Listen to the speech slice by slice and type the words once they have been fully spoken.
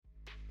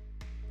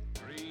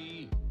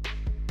3,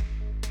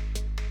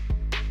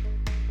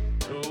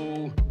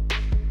 2,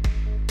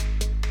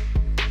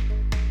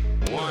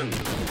 1.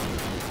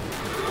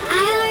 I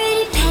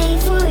already paid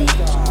for it.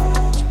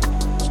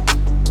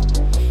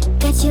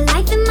 Got your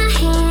life in my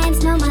hands.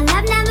 No, my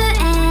love never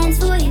ends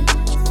for you.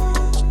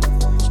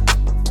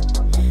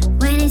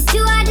 When it's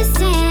too hard to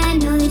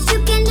stand, know that you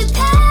can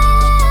depend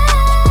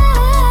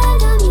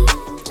on me.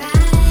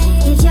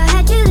 Lift your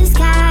head to the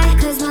sky,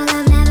 'cause my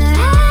love never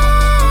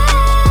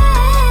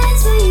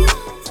ends for you.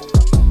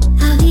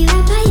 I'll be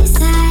right by your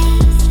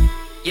side.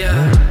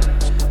 Yeah,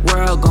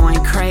 world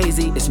going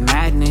crazy, it's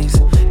madness.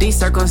 These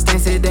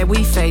circumstances that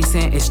we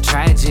facing, it's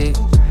tragic.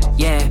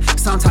 Yeah,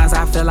 sometimes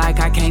I feel like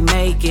I can't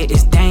make it.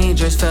 It's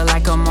dangerous, feel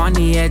like I'm on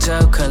the edge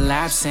of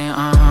collapsing.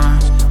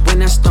 When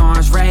the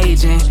storm's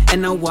raging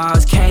and the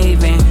walls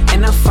caving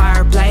and the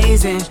fire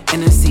blazing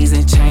and the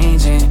season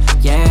changing.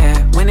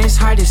 Yeah, when it's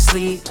hard to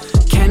sleep,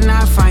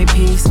 cannot find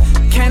peace,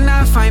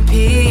 cannot find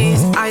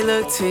peace. I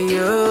look to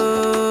you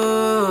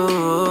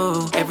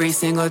every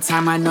single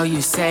time. I know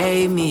you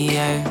save me.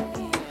 Yeah.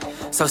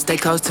 So stay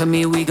close to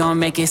me, we gon'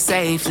 make it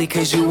safely,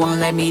 'cause you won't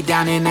let me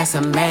down and that's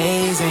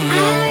amazing, yeah. I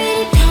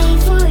already paid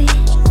for it.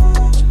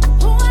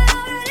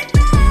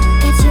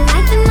 Got your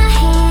life in my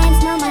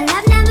hands, no, my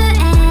love never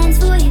ends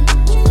for you.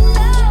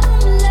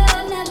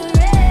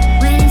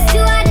 When it's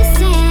too hard to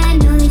stand,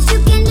 know that you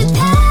can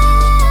depend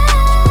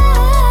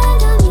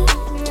on me.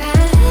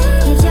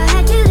 Lift your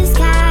head to the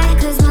sky,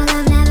 'cause my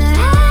love never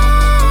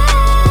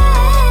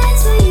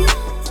ends for you.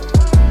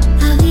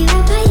 I'll be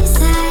right by your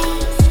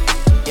side.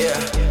 Yeah.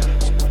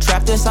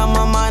 Trapped inside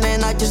my mind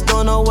and I just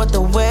don't know what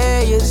the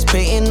way is.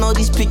 Painting all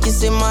these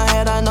pictures in my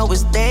head, I know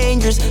it's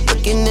dangerous.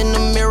 Looking in the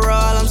mirror,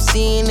 all I'm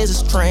seeing is a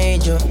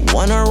stranger.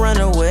 Wanna run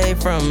away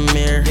from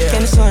here.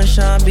 Can the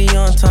sunshine be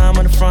on time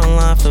on the front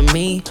line for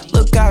me?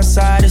 Look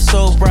outside, it's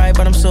so bright,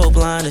 but I'm so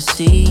blind to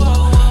see.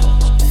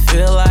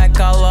 Feel like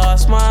I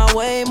lost my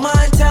way,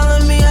 mind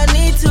telling me I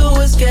need to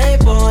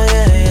escape, oh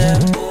yeah.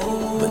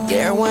 But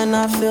there when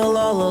I feel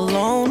all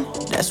alone,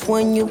 that's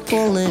when you're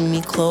pulling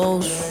me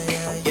close.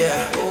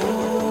 Yeah.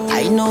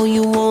 I know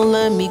you won't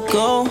let me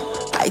go.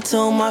 I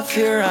told my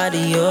fear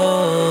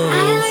adios. I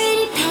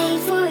already paid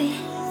for it.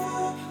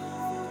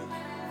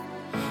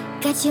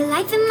 Got your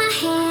life in my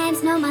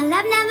hands, no, my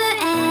love never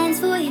ends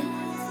for you.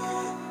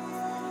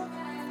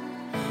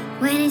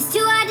 When it's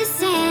too hard to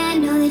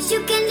stand, know that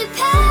you can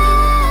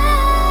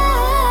depend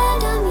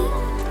on me.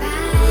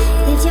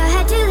 Lift your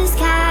head to the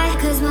sky,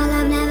 'cause my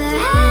love never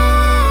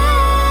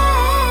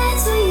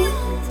ends for you.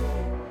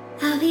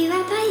 I'll be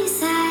right by your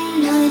side,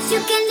 know that you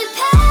can depend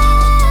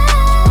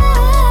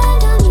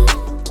on me.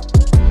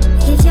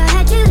 Lift your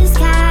head to the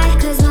sky,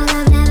 'cause my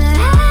love never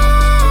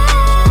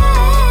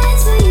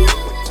ends for you.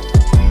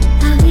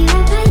 I'll be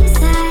right by your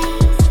side.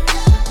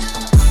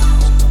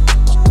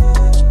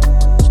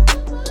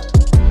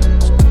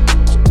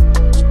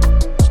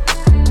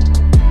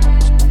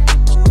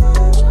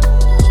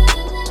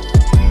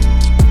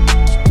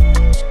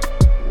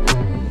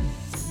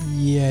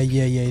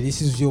 Yeah.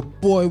 This is your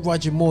boy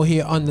Roger Moore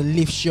here on the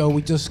Lift Show.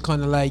 We just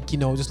kind of like,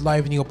 just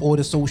livening up all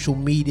the social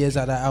medias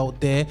that are out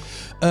there.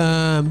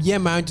 Yeah,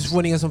 man, just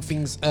running on some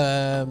things.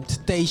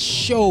 Today's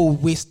show,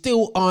 we're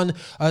still on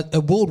a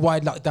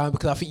worldwide lockdown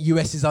because I think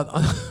US is on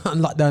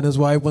lockdown as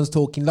well. Everyone's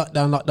talking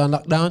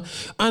lockdown.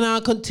 And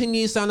I'll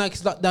continue to sound like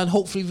it's lockdown.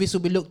 Hopefully this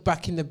will be looked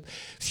back in the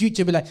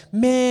future, be like,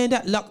 man,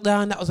 that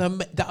lockdown,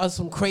 that was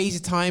some crazy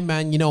time,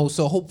 man.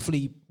 So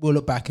hopefully we'll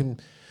look back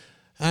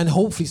and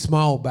hopefully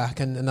smile back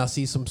and I'll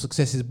see some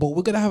successes. But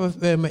we're going to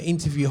have an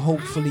interview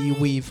hopefully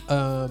with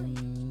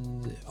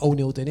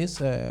O'Neil Dennis.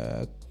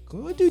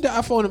 We'll do that.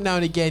 I phone him now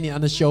and again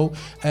on the show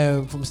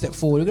from Step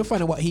Fwd. We're going to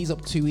find out what he's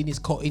up to in this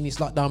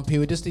lockdown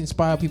period, just to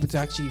inspire people to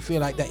actually feel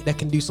like they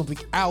can do something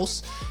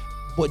else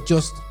but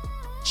just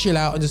chill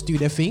out and just do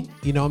their thing.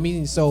 You know what I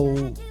mean?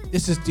 So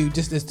let's do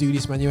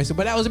this, man. Anyway,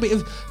 but that was a bit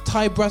of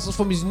Ty Brasel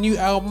from his new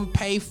album,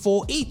 Pay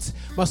For It.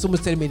 My son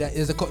was telling me that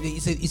it's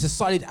a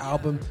solid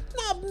album.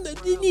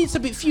 It needs a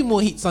few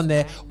more hits on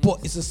there, but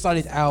it's a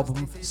solid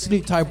album.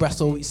 Salute Ty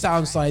Brasel.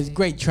 Sound size,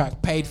 great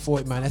track. Paid For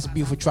It, man. That's a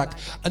beautiful track.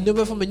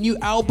 Another from a new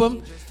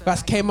album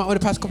that came out in the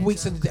past couple of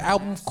weeks. The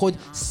album called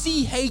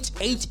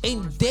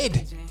CHHN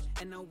Dead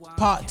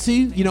Part 2,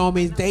 you know what I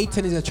mean?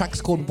 Datin is a track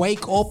called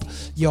Wake Up.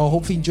 Yo,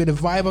 hopefully enjoy the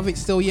vibe of it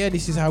still. Yeah,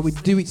 this is how we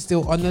do it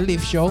still on the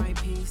Lift Show.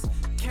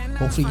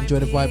 Hopefully enjoy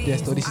the vibe there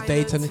still. This is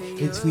Datin.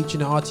 It's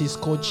featuring an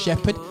artist called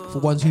Shepherd. For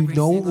ones who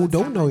know or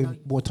don't know him,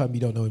 more time you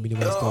don't know him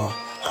anyway still.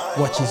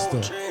 Watch it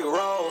still.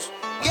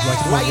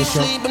 Why you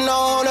sleeping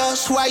on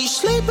us? Why you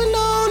sleeping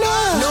on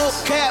us? No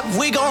cap,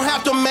 we gon'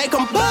 have to make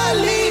them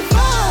believe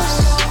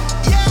us.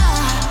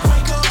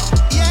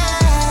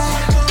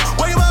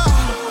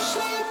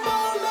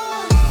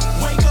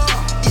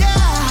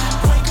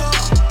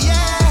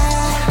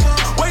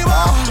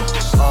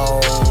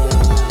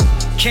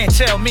 Can't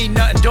tell me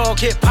nothing, dog.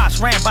 Hip-hop's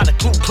ran by the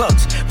Ku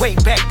Klux. Way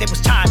back, they was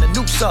tying the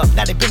noose up.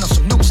 Now they been on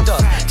some new stuff.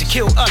 To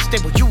kill us,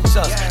 they will use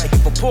us. They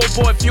give a poor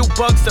boy a few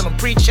bucks, tell him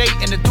preach hate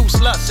and induce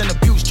lust and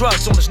abuse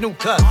drugs on his new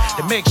cut.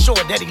 To make sure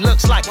that he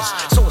looks like us,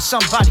 so it's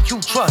somebody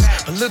you trust.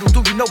 But little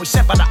do you know he's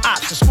sent by the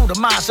ops to screw the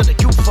minds of the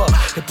youth up.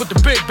 They put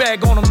the big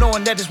bag on them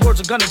knowing that his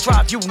words are gonna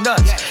drive you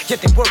nuts.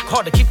 Yet they work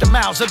hard to keep the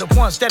mouths of the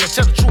ones that'll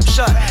tell the truth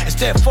shut.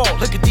 It's their fault,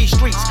 look at these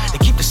streets. They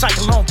keep the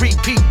cycle on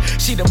repeat.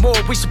 See, the more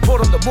we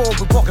support them, the more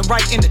we're walking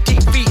right in the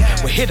deep feet.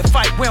 We're here to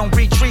fight, we don't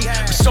retreat.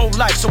 We sold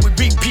life, so we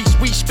read peace.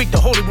 We speak the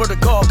holy word of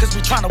God, cause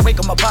we trying to wake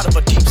them up out of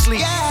a deep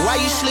sleep. Why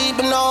you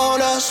sleeping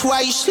on us?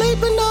 Why you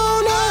sleeping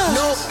on us?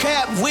 No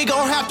cap, we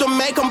gon' have to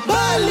make them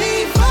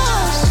believe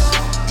us.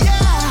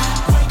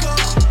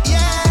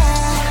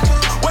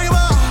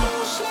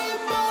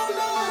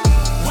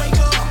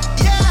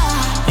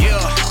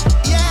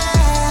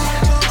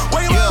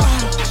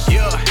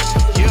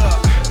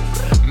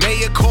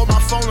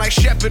 Like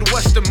Shepherd,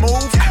 what's the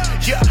move?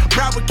 Yeah,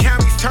 Broward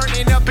County's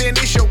turning up and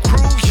it's your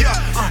crew. Yeah,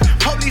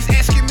 police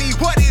asking me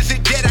what is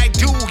it that I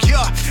do?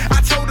 Yeah,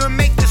 I told them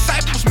make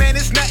disciples, man,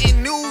 it's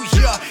nothing new.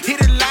 Yeah,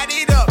 hit it, light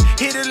it up,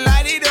 hit it,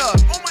 light it up.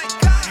 Oh my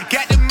God,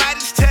 got the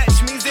Midas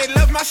touch, means they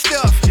love my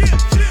stuff.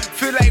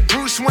 Feel like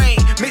Bruce Wayne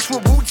mixed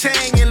with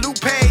Wu-Tang and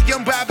Lupe,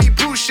 young Bobby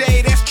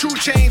Boucher. That's true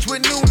change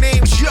with new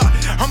names. Yeah,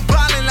 I'm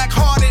ballin' like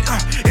Harden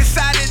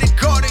inside of the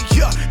garden.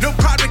 Yeah, no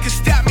problem can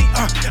stop me.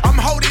 I'm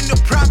holding the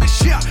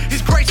promise. Yeah,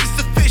 His grace is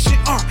sufficient.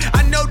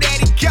 I know that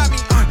He got me.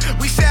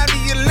 We sound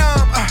the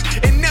alarm,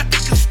 and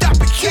nothing can stop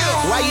it. Yeah.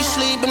 Why you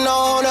sleeping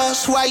on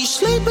us? Why you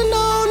sleeping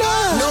on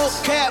us? No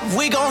cap,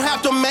 we gon'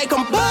 have to make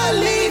them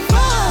believe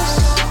us.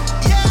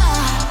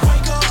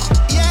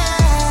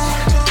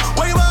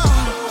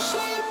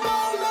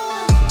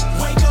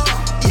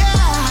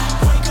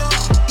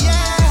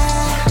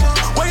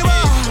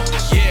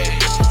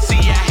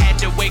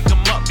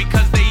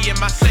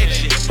 My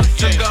section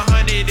took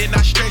 100 and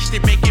I stretched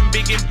it, making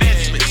big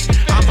investments.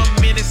 I'm a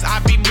menace, I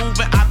be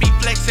moving, I be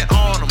flexing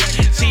on them.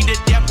 See the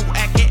devil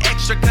acting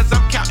extra, cause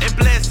I'm counting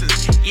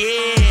blessings.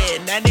 Yeah,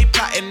 now they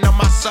plotting on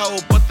my soul,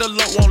 but the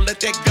Lord won't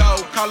let that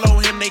go. Call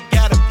on Him, they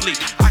gotta flee.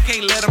 I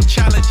can't let them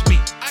challenge me.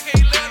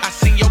 I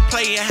seen your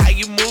play and how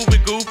you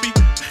moving, goofy.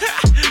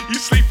 You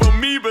sleep on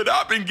me, but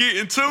I've been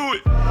getting to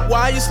it.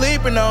 Why you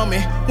sleeping on me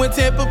when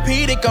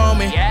Tempur-Pedic on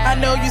me? I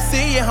know you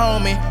see it,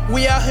 homie.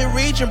 We out here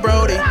reaching,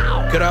 Brody.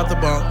 Get off the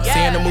bunk.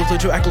 Seeing the moves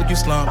with you act like you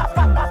slump.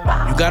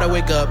 You gotta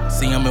wake up.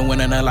 See, I'm in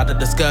winning, a lot to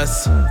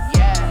discuss. And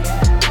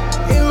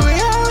we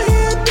out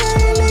here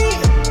daily.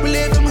 We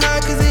live him high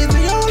cause he's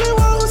the only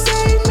one who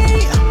saved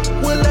me.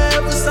 Will I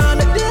ever sign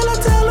a deal? I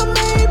tell him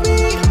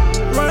maybe.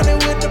 Running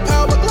with the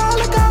power glove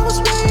like I was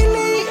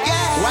Whaley.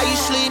 Why you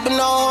sleeping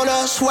on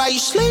us? Why you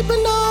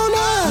sleeping on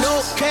us?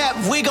 No cap,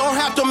 we gon'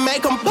 have to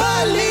make them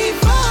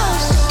believe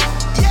us.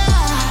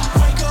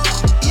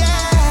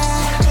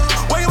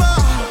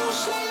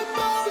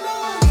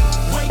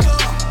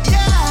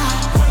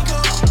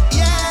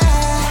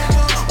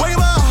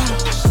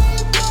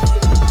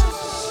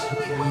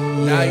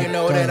 Now you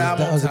know guys,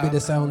 that was a bit of the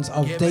sounds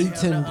of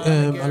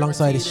Datin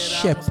alongside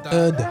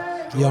Shepherd.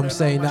 You know what I'm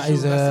saying? That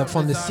is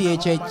from the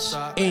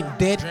CHH Ain't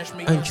Dead.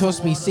 And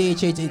trust me,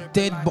 CHH Ain't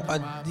Dead, but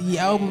the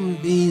album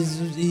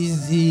is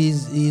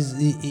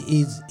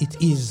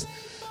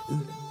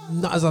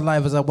not as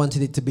alive as I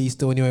wanted it to be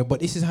still anyway. But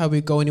this is how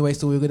we go anyway.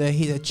 So we're going to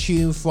hit a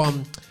tune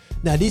from...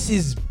 Now this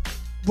is...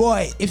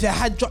 Boy, if they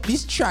had dropped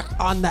this track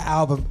on the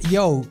album,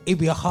 yo, it'd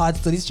be a hard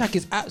still. This track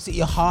is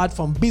absolutely hard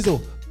from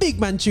Bizzle. Big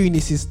man tune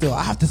this is still.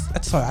 I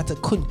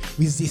couldn't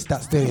resist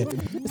that still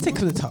yet. Let's take it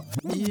to the top.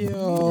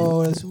 Yo,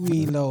 let's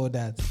reload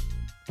that.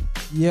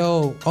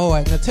 Yo,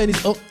 alright, now turn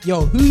this up.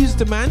 Yo, who's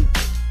the man?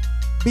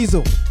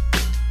 Bizzle.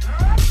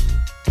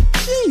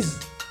 Jeez.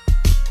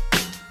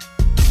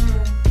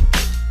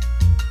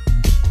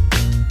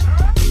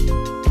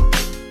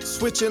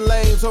 Switching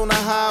lanes on the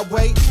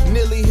highway,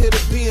 nearly hit a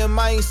PM,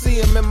 I ain't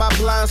see him in my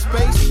blind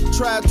space.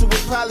 Tried to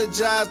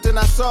apologize, then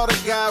I saw the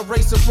guy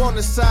race up on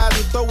the side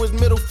and throw his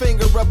middle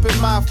finger up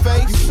in my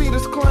face. You see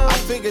this clown? I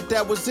figured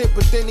that was it,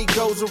 but then he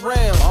goes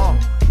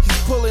around.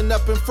 He's pulling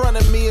up in front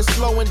of me and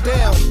slowing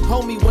down.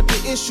 Homie, what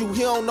the issue?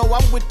 He don't know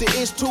I'm with the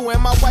ish too,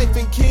 and my wife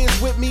and kids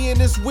with me in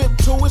this whip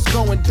too. It's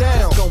going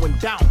down. It's going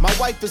down. My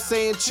wife is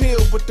saying chill,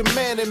 but the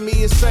man in me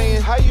is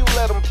saying, how you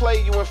let him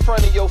play you in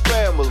front of your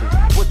family?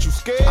 What, you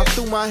scared? I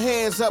threw my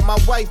hands up, my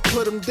wife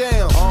put him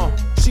down.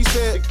 She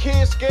said, the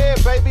kid's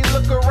scared, baby,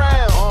 look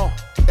around.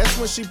 That's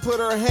when she put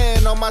her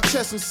hand on my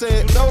chest and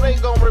said, you know they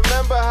gon'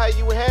 remember how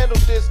you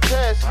handled this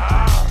test.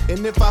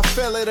 And if I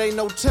fail, it ain't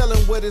no telling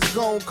what it's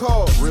gon'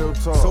 cost. Real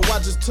talk. So I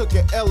just took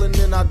an L and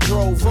then I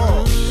drove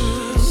off.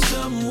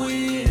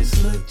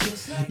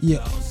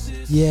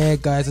 Yeah,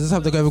 guys, I just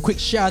have to give a quick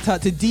shout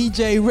out to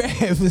DJ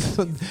Rev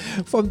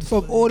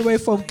from all the way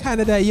from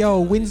Canada. Yo,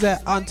 Windsor,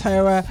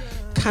 Ontario,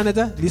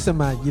 Canada. Listen,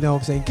 man, you know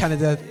what I'm saying?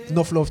 Canada,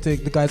 enough love to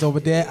the guys over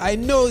there. I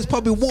know it's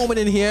probably warmer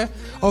than here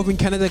over in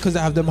Canada because they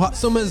have them hot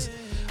summers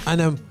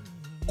and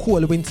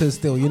cooler winters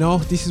still, you know?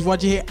 This is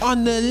Roger here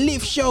on the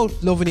Lift Show.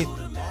 Loving it.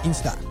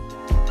 Insta.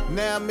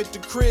 Now I'm at the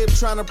crib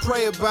trying to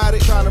pray about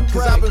it.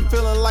 Cause I've been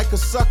feeling like a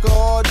sucker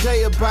all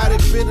day about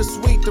it.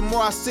 Bittersweet, the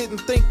more I sit and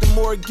think, the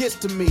more it gets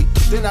to me.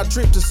 Then I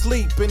drift to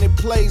sleep and it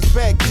plays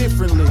back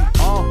differently.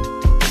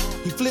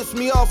 He flips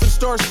me off and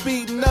starts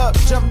speeding up.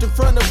 Jumped in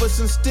front of us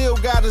and still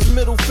got his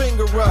middle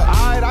finger up.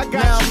 Alright, I got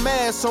now you. I'm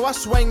mad, so I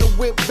swing the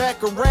whip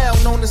back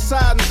around on the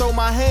side and throw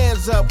my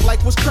hands up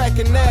like what's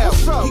cracking now.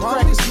 What's up, he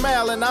crack a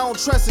smile and I don't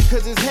trust it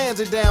cause his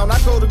hands are down. I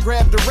go to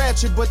grab the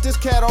ratchet, but this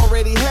cat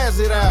already has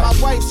it out.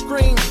 My wife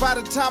screams, by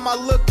the time I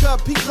look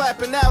up, he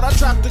clapping out. I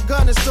dropped the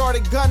gun and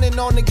started gunning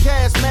on the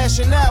gas,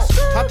 mashing out.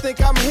 I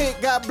think I'm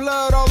hit, got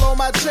blood all on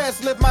my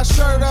chest. Lift my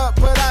shirt up,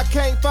 but I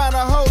can't find a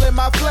hole in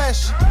my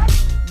flesh.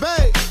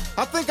 Babe,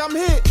 I think I'm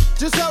hit,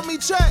 just help me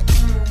check.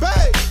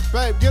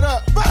 Babe, get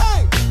up.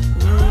 Babe!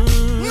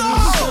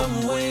 No!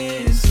 Some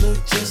ways look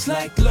just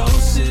like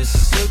losses.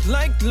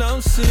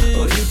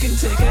 Or you can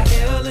take a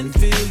L and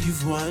feel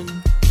you've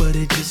won. But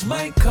it just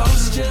might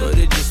cost you. Who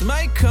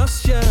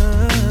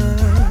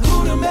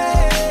the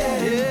man?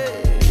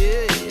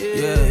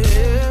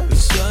 Yeah.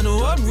 Son,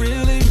 what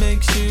really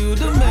makes you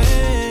the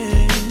man?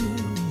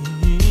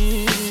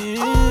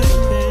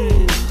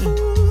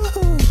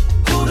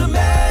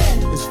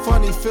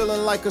 Funny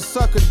feeling like a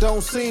sucker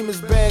don't seem as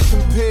bad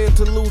compared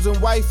to losing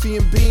wifey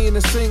and being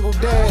a single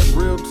dad.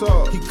 Real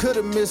talk. He could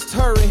have missed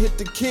her and hit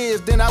the kids.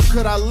 Then how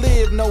could I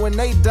live knowing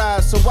they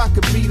died so I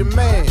could be the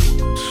man?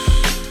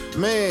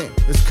 Man,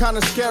 it's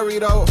kinda scary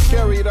though.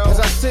 As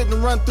I sit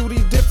and run through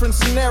these different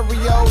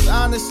scenarios,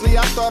 honestly,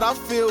 I thought I'd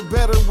feel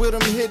better with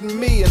them hitting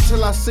me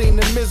until I seen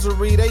the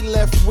misery they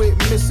left with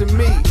missing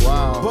me.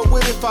 Wow. But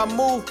what if I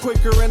move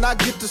quicker and I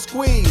get to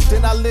squeeze?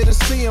 Then I let her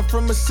see him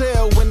from a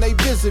cell when they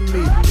visit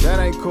me. That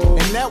ain't cool.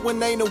 And that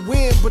one ain't a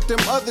win, but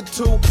them other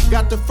two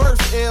got the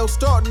first L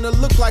starting to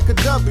look like a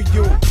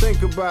W.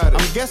 Think about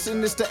it. I'm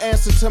guessing it's the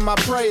answer to my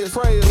prayers.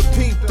 But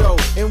peep though,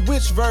 in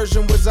which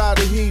version was I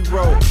the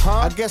hero?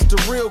 I guess the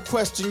real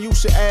question you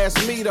should ask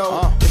me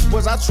though is,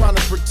 was I trying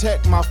to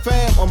protect my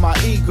fam or my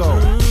ego?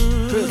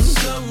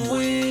 Some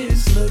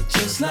ways look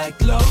just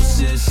like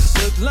losses.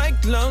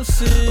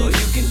 Or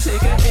you can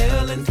take a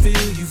L and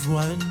feel you've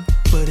won.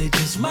 But it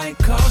just might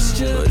cost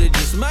you. Who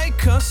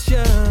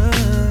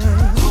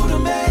the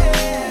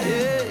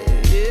man?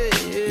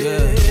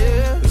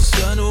 Yeah.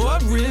 Son,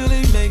 what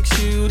really makes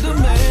you the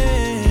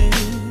man?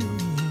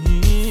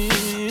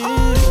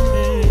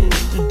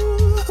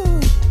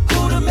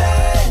 Who the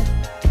man?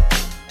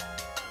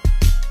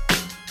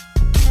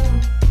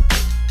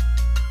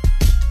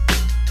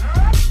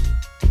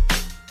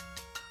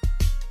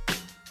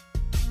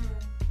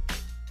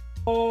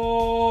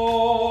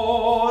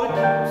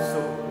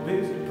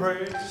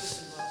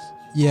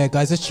 Yeah,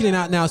 guys, just chilling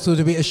out now. So there's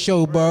a bit of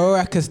Sho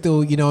Baraka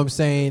still, you know what I'm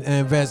saying,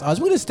 and Vez. I was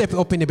going to step it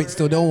up in a bit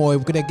still, don't worry.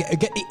 We're going to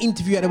get the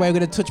interview out of the way. We're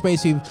going to touch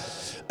base with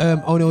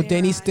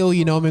Denny still,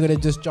 you know, we're going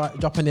to just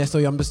drop in there. So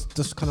I'm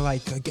just kind of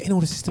like getting all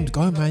the systems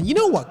going, man. You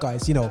know what,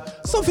 guys, you know,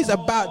 something's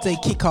about to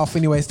kick off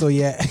anyway still,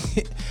 yeah.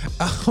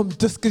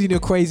 Just because, you know,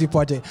 crazy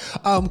project.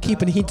 I'm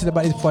keeping hinting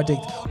about this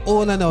project.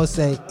 All I know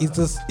say is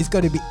just, it's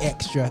going to be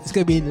extra. It's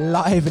going to be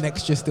live and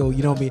extra still,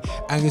 you know what I mean?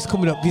 And it's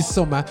coming up this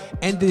summer.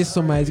 End of this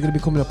summer is going to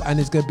be coming up, and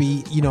it's going to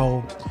be, you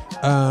know,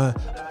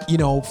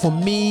 for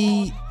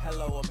me,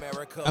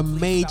 a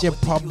major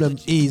problem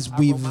is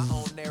with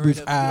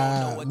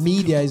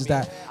media is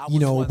that, you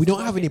know, we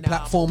don't have any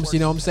platforms, you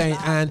know what I'm saying,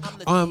 and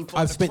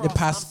I've spent the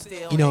past,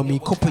 you know,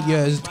 couple of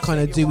years kind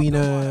of doing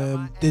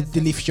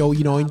the lift show,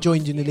 you know,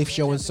 enjoying doing the lift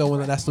show and so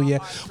on, and that's all, yeah.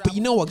 But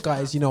you know what,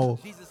 guys, you know,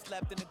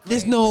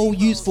 there's no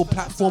useful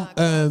platform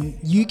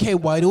UK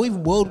wide or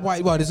even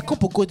worldwide. Well, there's a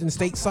couple good in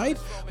stateside,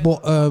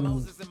 but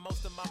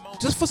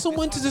just for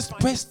someone to just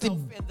press the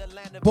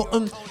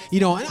button, you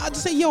know, and I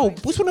just say, yo, you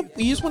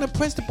just want to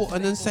press the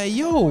button and say,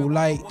 yo,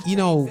 like, you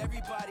know,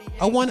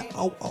 I want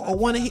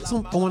to hit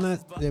some.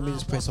 Let me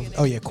just press something.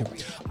 Oh yeah, cool.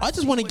 I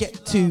just want to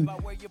get to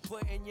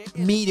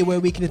media where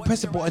we can just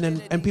press a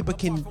button and people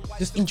can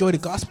just enjoy the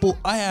gospel.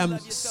 I am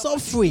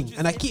suffering,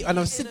 and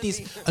I've said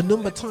this a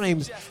number of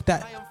times,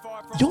 that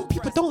young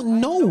people don't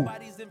know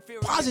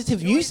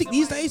positive music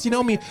these days. You know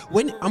what I mean?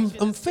 When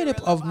I'm fed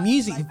up of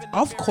music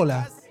of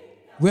color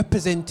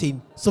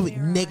representing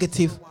something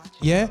negative,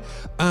 yeah,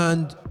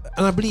 and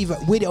I believe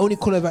that we're the only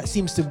color that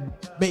seems to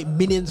make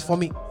millions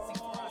from it.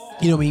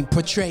 You know what I mean?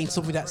 Portraying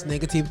something that's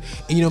negative,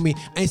 and you know what I mean?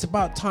 And it's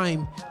about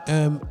time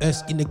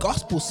us in the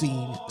gospel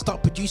scene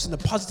start producing the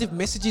positive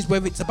messages,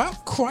 whether it's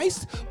about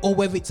Christ or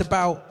whether it's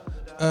about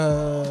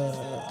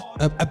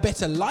a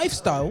better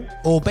lifestyle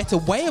or better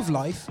way of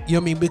life. You know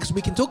what I mean? Because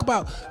we can talk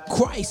about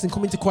Christ and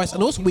coming to Christ,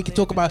 and also we can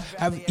talk about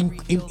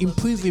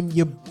improving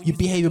your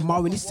behavior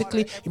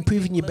moralistically,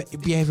 improving your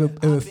behavior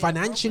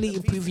financially,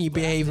 improving your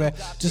behavior,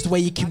 just the way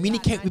you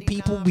communicate with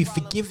people. We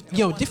forgive, you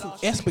know,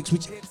 different aspects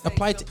which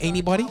apply to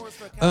anybody.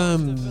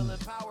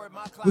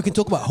 We can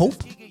talk about hope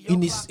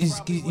in this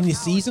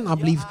season. I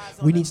believe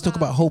we need to talk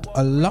about hope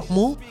a lot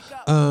more.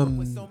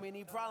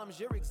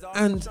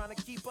 And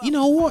you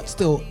know what?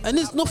 Still, and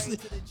it's nothing.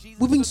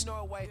 We've been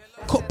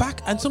cut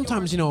back, and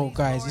sometimes, you know,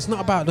 guys, it's not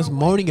about us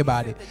moaning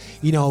about it,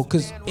 you know,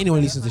 because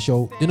anyone listens to the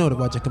show, they know that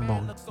Roger can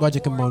moan. Roger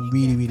can moan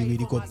really, really,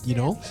 really good, you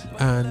know.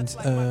 And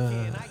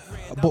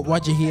but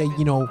Roger here,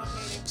 you know,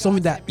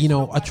 something that, you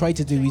know, I try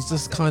to do is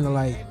just kind of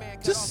like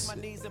just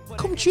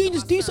come true and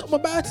just do something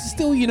about it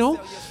still, you know.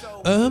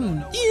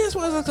 Yeah, that's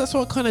what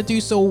I kind of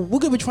do. So we're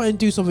gonna try and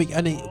do something,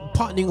 and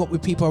partnering up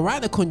with people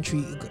around the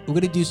country. We're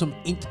gonna do some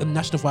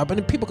international vibe, and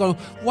then people go,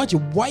 Roger,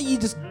 why are you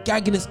just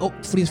gagging us up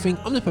for this thing?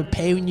 I'm just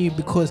preparing you,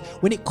 because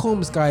when it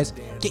comes, guys,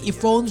 get your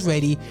phones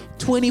ready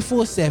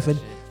 24/7.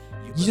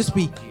 You just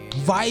be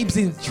vibes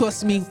in,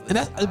 trust me. And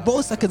that's the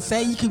most I can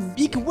say.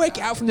 You can work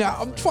it out from there.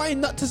 I'm trying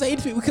not to say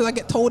anything because I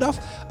get told off,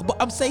 but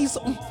I'm saying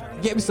something.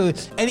 Get me started,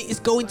 and it's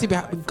going to be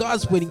happening.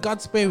 God's winning,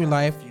 God's sparing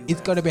life.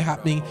 It's gonna be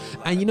happening.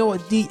 And you know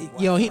what?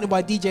 Hitting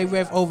by DJ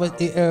Rev over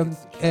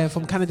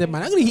from Canada,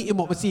 man. I'm gonna hit him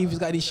up and see if he's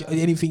got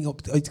anything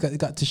up. He's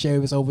got to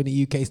share with us over in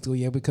the UK still,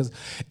 yeah. Because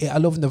I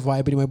love the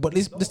vibe anyway. But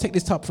let's take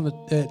this top from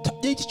the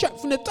this track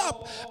from the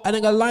top, and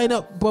I'm gonna line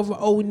up Brother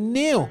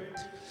O'Neil.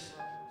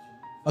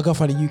 I gotta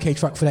find a UK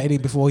track for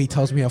that before he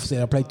tells me I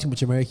played too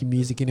much American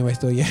music anyway.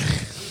 Still, yeah.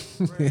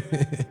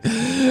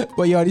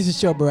 But yo, this is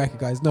Sho Baraka,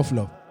 guys. Enough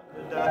love.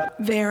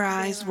 Their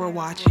eyes were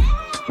watching.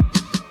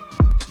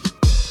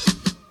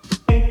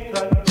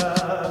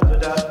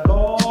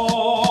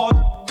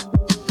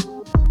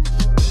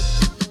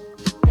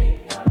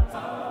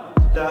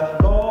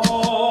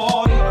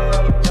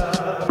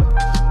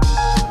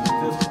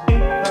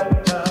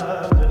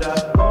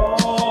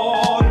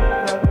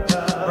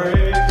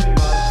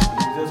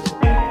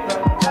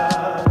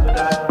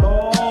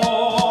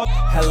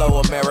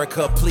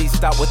 Please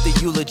stop with the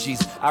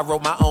eulogies. I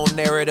wrote my own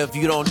narrative,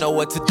 you don't know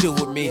what to do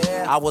with me.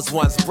 I was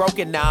once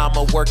broken, now I'm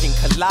a working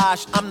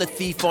collage. I'm the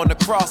thief on the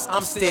cross,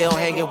 I'm still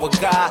hanging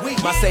with God.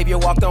 My savior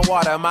walked on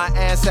water, my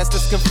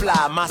ancestors can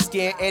fly. My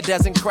skin, it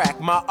doesn't crack,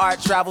 my art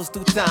travels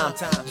through time.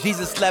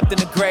 Jesus slept in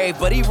the grave,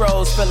 but he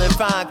rose feeling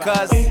fine,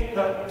 cause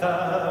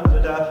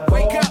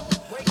wake up.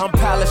 I'm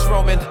Palace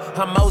Roman,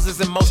 I'm Moses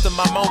in most of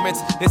my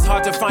moments. It's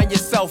hard to find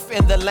yourself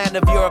in the land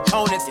of your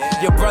opponents.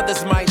 Your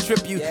brothers might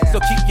trip you, so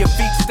keep your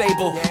feet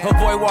stable.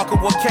 Avoid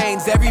walking with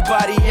canes,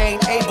 everybody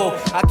ain't able.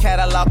 I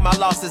catalog my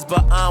losses,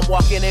 but I'm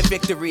walking in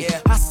victory.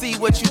 I see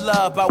what you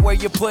love by where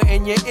you're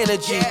putting your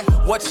energy.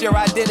 What's your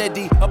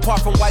identity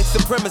apart from white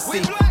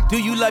supremacy? Do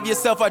you love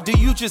yourself or do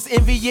you just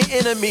envy your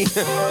enemy?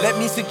 Let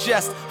me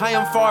suggest, I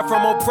am far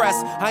from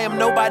oppressed. I am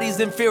nobody's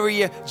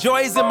inferior.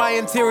 Joy is in my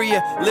interior.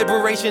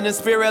 Liberation and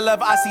spirit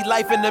love. I see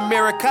life in the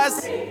mirror,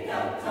 cause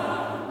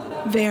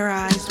their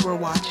eyes were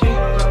watching.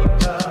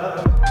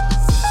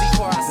 See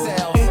for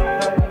ourselves.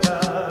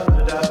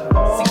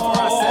 See for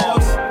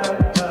ourselves.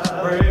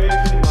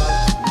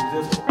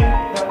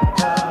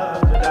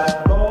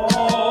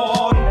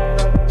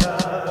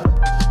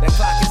 The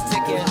clock is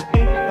ticking,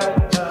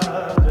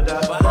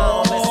 but I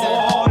don't listen.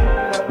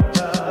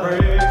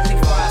 See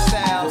for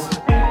ourselves.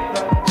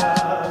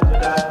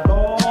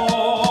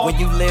 When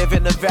you live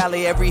in the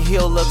valley, every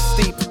hill looks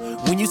steep.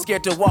 When you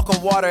scared to walk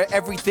on water,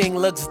 everything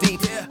looks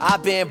deep.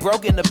 I've been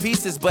broken to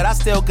pieces, but I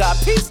still got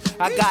peace.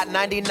 I got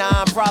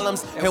 99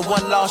 problems and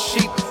one lost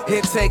sheep.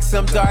 It takes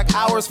some dark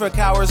hours for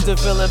cowards to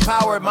feel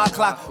empowered. My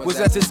clock was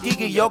at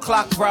Tuskegee, your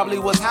clock probably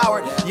was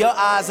Howard. Your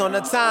eyes on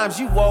the times,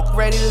 you woke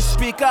ready to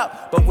speak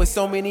up. But with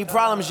so many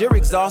problems, you're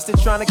exhausted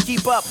trying to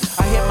keep up.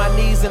 I hit my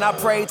knees and I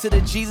prayed to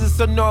the Jesus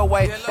of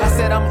Norway. I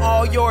said, I'm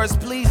all yours,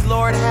 please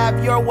Lord,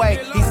 have your way.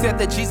 He said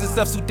that Jesus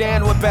of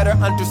Sudan would better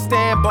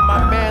understand. But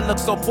my man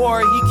looks so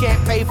poor, he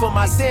can't pay for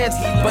my sins.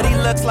 But he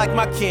looks like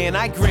my kin,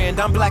 I grinned,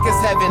 I'm black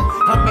as heaven.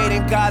 I'm made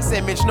in God's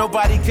image,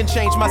 nobody can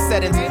change my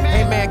settings.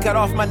 Hey man, got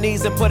off my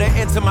knees and put an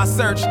end to my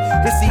search.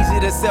 It's easy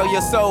to sell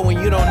your soul when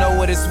you don't know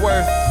what it's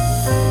worth.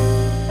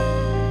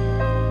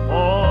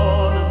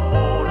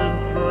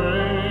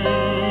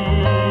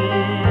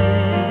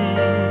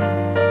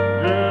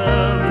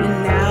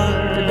 And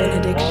now the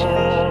benediction.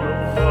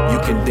 You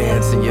can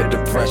dance in your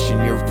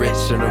depression, you're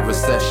rich in a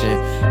recession.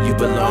 You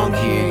belong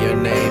here, your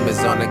name is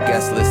on the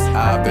guest list.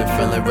 I've been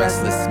feeling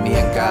restless, me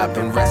and God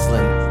been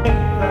wrestling.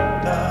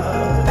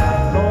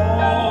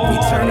 We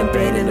turning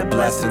pain into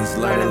blessings,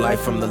 learning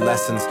life from the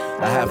lessons.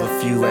 I have a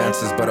few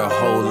answers, but a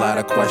whole lot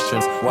of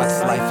questions.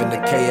 What's life in the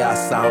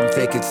chaos? I'm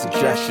taking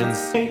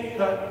suggestions.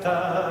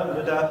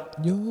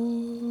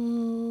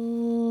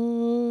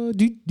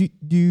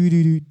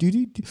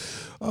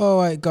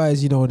 Alright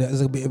guys, you know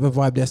there's a bit of a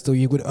vibe there still.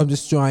 I'm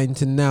just trying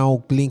to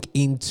now link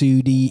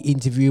into the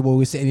interview where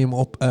we're setting him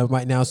up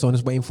right now, so I'm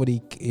just waiting for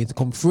it to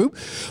come through.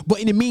 But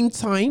in the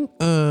meantime,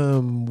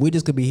 we're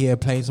just gonna be here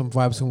playing some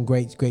vibes, some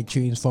great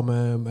tunes from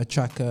a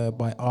track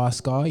by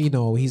Oscar. You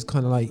know, he's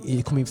kind of like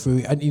coming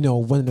through, and you know,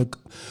 one of the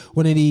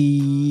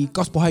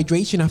gospel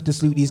hydration. I have to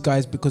salute these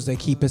guys because they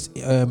keep us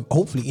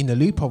hopefully in the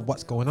loop of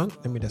what's going on.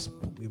 Let me just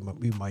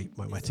we might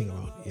thing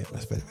around. Yeah,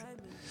 that's better.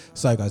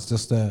 Sorry guys,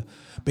 just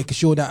making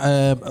sure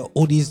that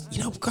all these,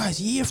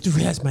 guys, you have to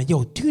realize, man,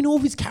 doing all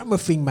this camera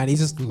thing, man, is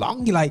just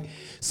long. Like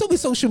some of the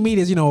social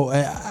medias,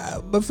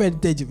 my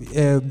friend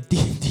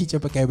DJ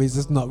Bakebe is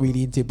just not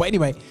really into it. But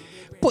anyway,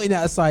 putting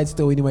that aside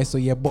still anyway, so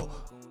yeah, but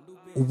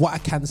what I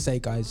can say,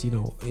 guys,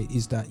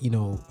 is that,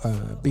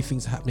 big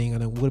things happening,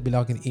 and I'm going to be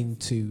logging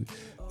into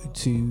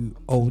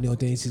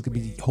Dennis is going to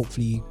be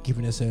hopefully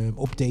giving us an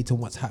update on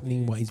what's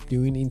happening, what he's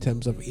doing in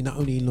terms of not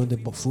only in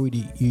London but through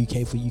the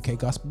UK for UK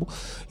Gospel.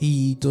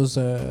 He does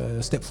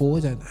Step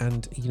Fwd,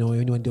 and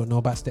anyone don't know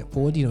about Step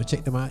Fwd,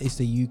 check them out. It's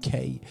the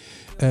UK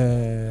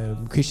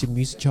Christian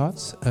music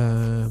charts.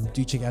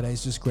 Do check it out.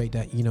 It's just great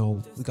that we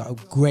got a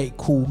great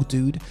cool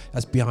dude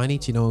that's behind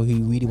it, who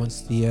really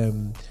wants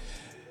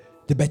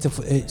the better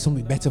for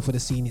something better for the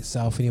scene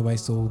itself anyway.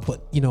 So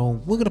but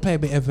we're gonna play a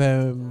bit of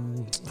a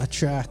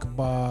track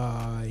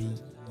by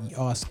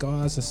our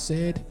Scars, I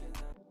said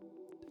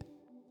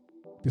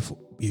before,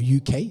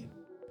 UK.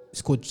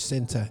 It's called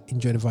Centre.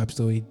 Enjoy the vibe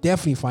story.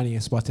 Definitely finding it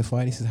on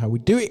Spotify. This is how we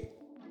do it.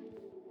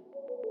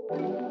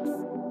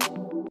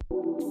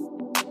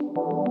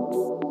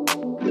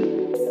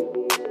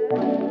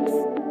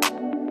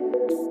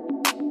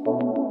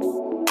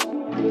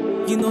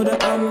 You know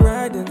that I'm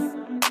riding.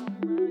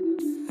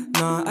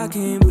 Nah, I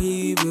can't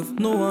be with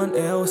no one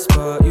else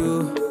but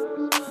you.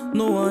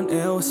 No one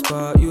else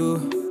but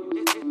you.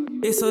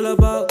 It's all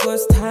about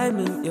God's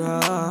timing,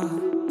 yeah.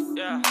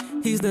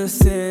 He's the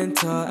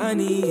center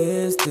and he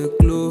is the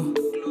glue.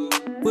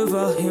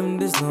 Without him,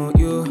 there's no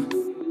you,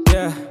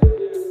 yeah.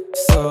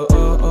 So,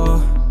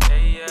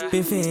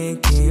 been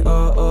thinking,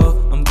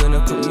 I'm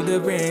gonna cut you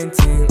the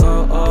renting,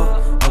 and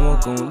we're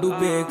gonna do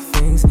big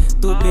things.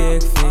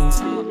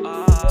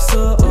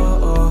 So,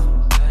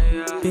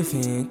 been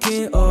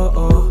thinking,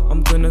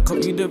 I'm gonna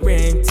cut you the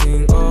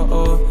renting,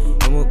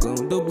 and we're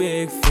gonna do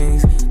big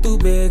things.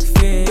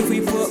 If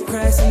we put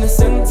Christ in the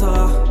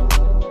center,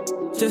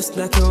 just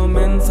like your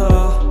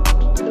mentor,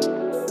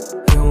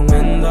 he'll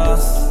mend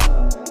us.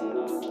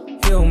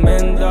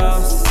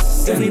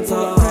 If we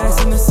put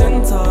Christ in the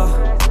center,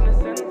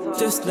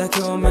 just like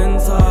your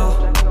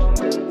mentor,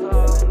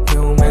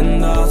 he'll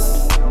mend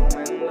us.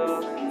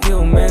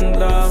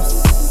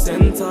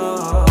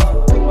 Center.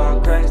 Put my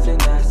Christ in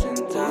that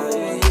center,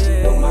 yeah.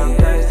 Put my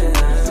Christ in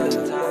that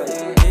center,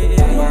 yeah.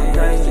 Put my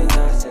Christ in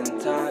that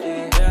center,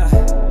 yeah.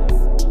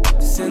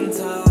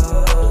 Center.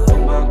 Put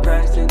my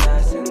Christ in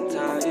that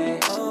center, yeah.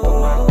 Put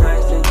my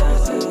Christ in that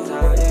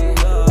center,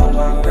 yeah. Put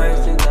my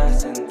Christ in that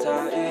center,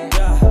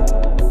 yeah.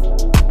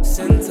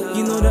 Center.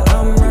 You know that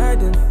I'm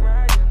riding,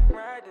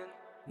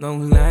 no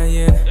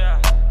lying.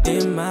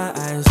 In my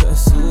eyes, you're a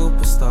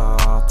superstar.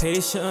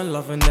 Patient and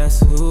loving, that's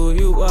who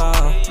you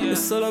are.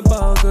 It's all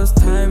about God's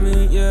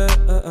timing, yeah.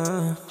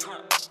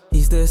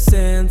 He's the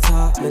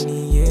center and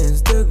he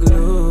is the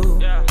glue.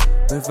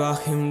 Without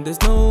him, there's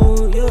no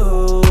you.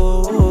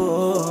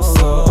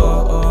 So,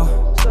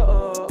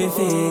 been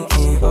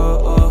thinking,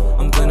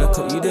 I'm gonna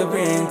cut you the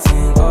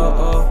renting,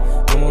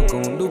 and we're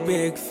gonna do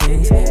big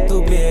things.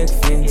 So,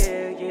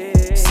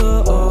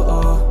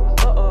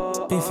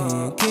 been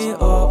thinking,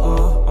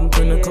 I'm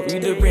gonna cut you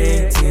the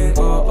renting,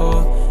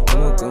 and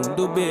we're gonna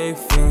do big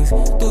things.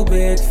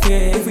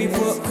 If we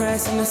put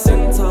Christ in the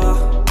center,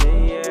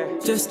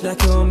 just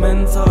like your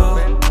mentor,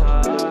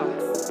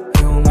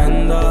 he'll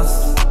mend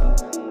us.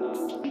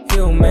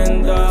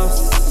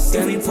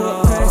 If we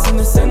put Christ in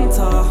the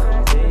center,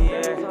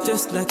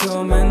 just like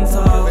your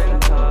mentor,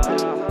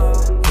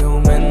 he'll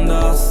mend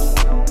us.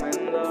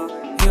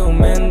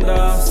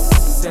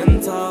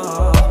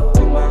 Center.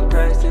 Put my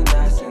Christ in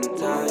that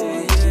center,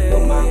 yeah.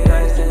 Put my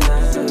Christ in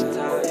that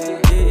center, yeah.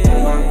 Put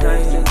my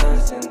Christ in that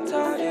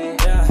center,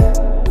 yeah.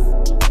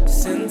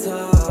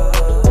 Center.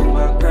 Put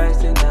my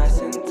Christ in that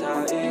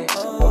center, yeah.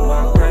 Put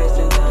my Christ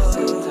in that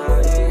center,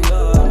 yeah.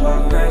 Put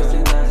my Christ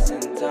in that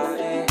center,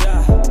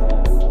 yeah.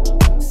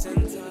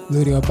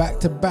 Loading are back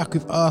to back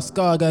with R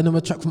Scar. Got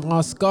another track from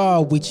R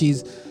Scar, which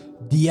is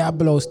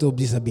Diablo. Still,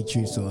 this is a big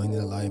tune, so I'm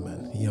gonna lie,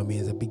 man. You know what I mean?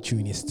 It's a big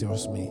tune, it's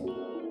trust me.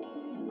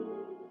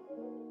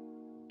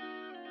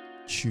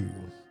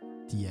 Tune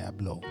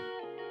Diablo.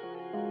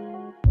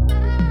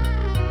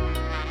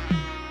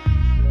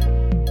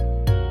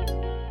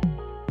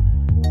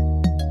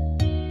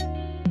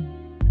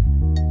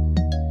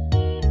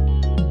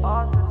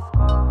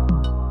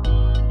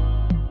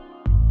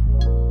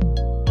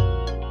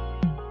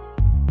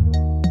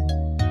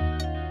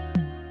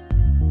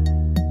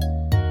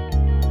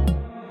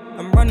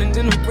 I'm running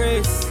in a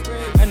race,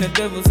 and the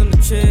devil's in the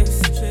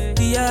chase.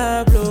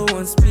 Diablo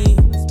wants me,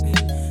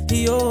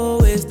 he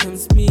always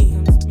tempts me.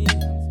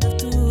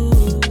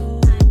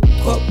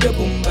 Pop the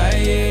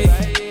Bombay,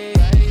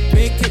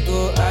 make it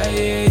go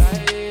aye.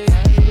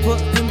 Put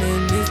him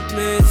in this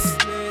place,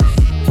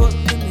 put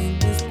him in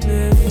this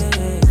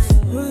place.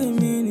 Put him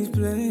in this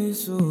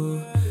place,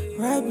 oh.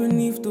 Right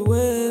beneath the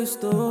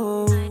waist,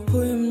 oh.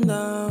 Put him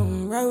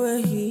down, right where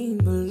he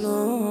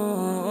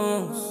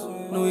belongs.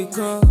 No, he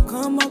can't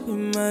come up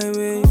in my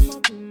way.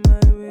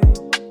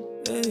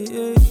 Hey,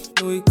 hey.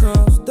 No, he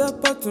can't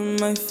step up to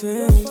my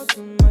face.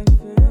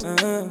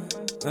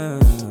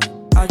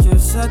 I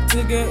just had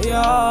to get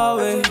your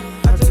way.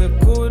 Had to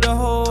call the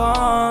whole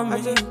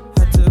army.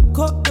 Had to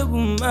cop the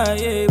boom by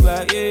yeah.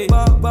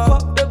 Cop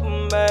the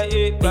boom by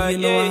yeah. And you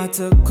know I had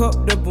to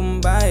cop the boom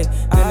by.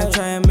 Then I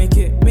try and make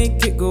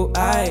it go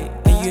aye.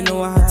 And you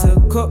know I had to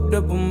cop the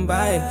boom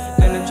by.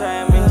 Then I try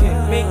and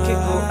make it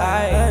go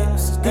aye.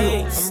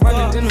 Hey, I'm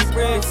running in the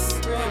race,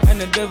 and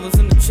the devil's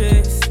in the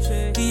chase.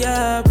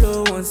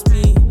 Diablo wants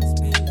me.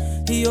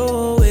 He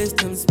always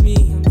tempts me.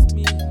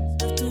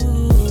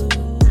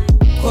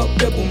 Cop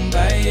the boom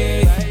by,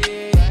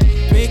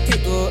 make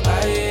it go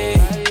aye.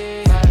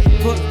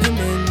 Put him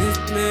in this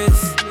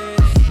place.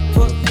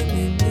 Put him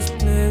in this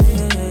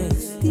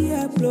place.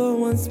 Diablo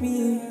wants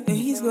me, and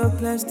he's got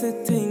plans to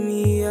take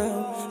me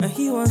out. And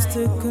he wants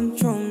to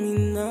control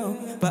me now.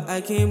 But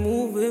I can't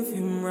move with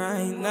him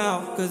right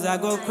now, cause I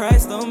got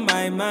Christ on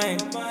my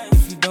mind.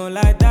 If you don't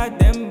like that,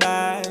 then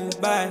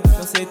bye.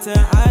 Cause Satan,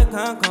 I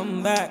can't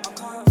come back.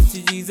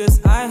 To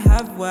Jesus, I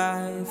have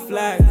white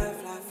flag.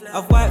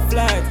 A white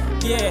flag,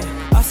 yeah,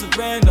 I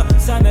surrender.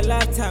 Sign a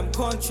lifetime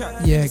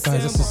contract. Yeah,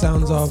 guys, that's the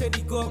sounds of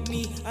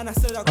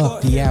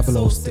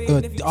Diablo.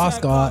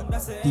 Oscar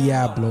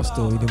Diablo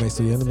story. Anyway,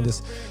 so yeah, let me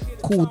just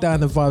cool down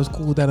the vibes.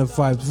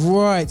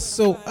 Right,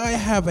 so I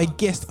have a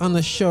guest on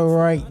the show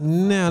right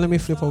now. Let me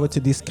flip over to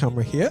this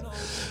camera here.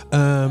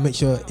 Make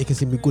sure it can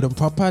see me good and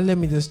proper. Let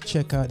me just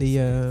check out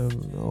the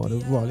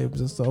volumes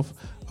and stuff.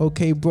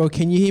 Okay, bro,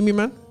 can you hear me,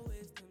 man?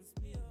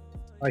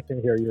 I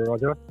can hear you,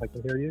 Roger. I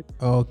can hear you.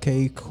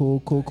 Okay,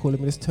 cool. Let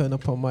me just turn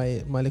up on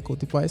my little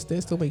device there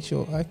to make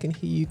sure I can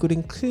hear you good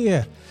and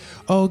clear.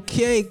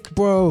 Okay,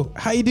 bro.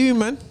 How you doing,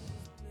 man?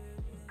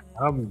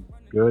 I'm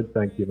good,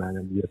 thank you, man.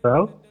 And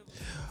yourself?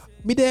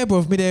 Me there,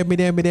 bro. Me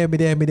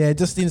there.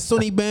 Just in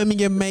sunny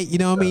Birmingham, mate. You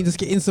know what I mean? Just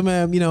getting some,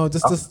 Listen.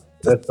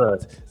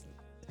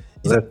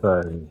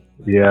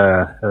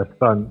 Yeah, the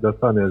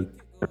sun is,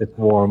 it's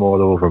warm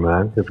all over,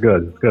 man. It's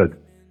good.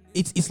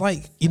 It's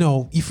like,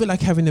 you feel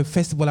like having a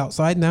festival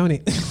outside now,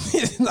 innit?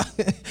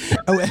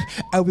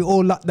 and we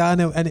all locked down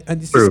and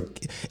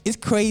it's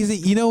crazy.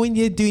 You know, when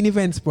you're doing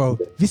events, bro,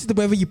 this is the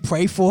weather you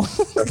pray for.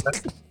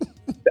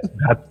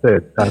 That's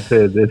it.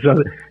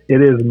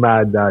 It is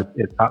mad that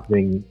it's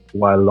happening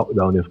while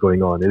lockdown is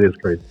going on. It is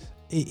crazy.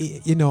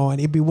 And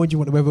it'd be wondering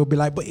what the weather will be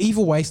like. But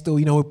either way, still,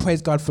 we praise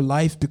God for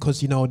life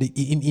because,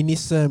 in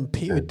this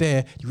period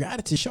there, the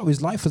reality show is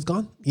life has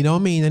gone. You know what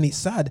I mean? And it's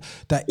sad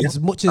that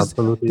as much as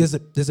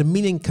there's a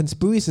million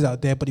conspiracies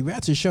out there, but the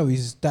reality show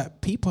is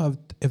that people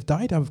have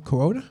died of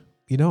corona.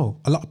 A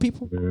lot of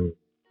people.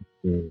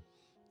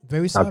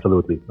 Very sad.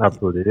 Absolutely.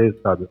 It is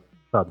sad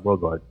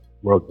worldwide.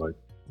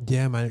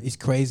 Yeah, man, it's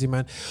crazy,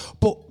 man.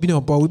 But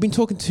bro, we've been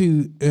talking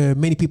to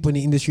many people in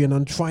the industry, and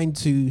I'm trying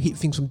to hit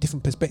things from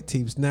different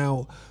perspectives.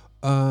 Now,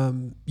 I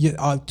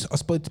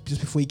spoke just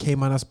before you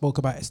came on. I spoke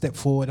about A Step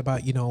Fwd,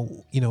 about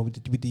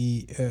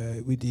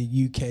with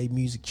the UK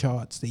music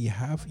charts that you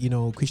have,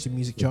 Christian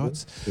music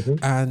charts,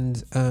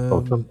 and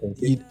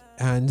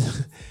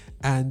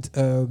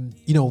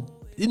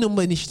the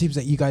number of initiatives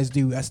that you guys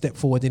do at Step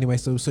Fwd anyway.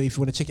 So if you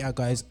want to check it out,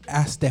 guys,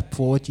 at Step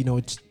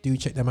Fwd, do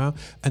check them out.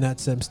 And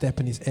that's Step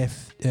and it's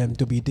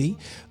Fwd.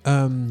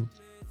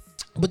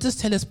 But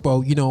just tell us,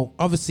 bro,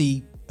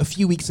 obviously a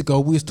few weeks ago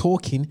we was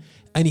talking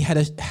and he had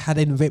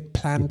an event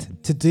planned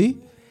to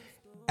do.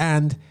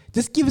 And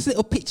just give us a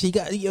little picture. You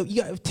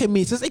got 10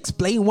 minutes. Just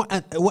explain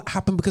what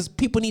happened, because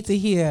people need to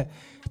hear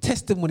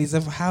testimonies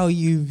of how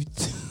you've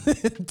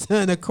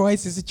turned a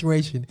crisis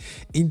situation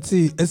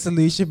into a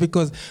solution.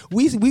 Because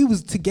we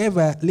was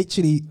together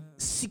literally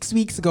 6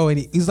 weeks ago, and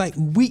it was like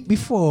week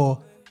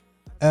before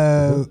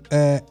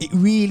it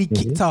really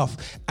kicked off,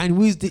 and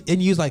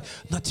you was like,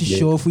 not too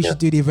sure if we should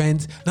do the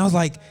event, and I was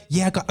like,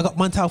 I got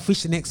Montal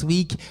Fish the next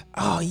week.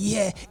 Oh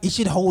yeah, it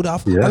should hold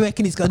off. I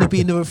reckon it's gonna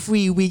be another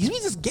 3 weeks. We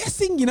just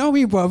guessing, you know what I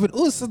mean, bro? But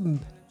all of a sudden,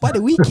 by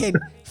the weekend,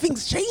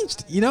 things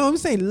changed. You know what I'm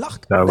saying?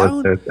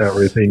 Lockdown.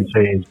 Everything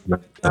changed,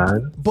 man.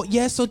 But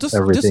yeah, so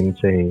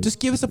changed. Just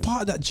give us a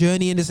part of that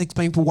journey and just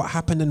explain for what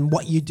happened and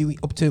what you're doing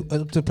up to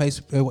the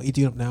place what you're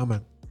doing up now,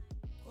 man.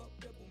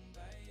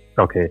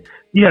 Okay.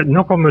 Yeah,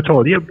 no problem at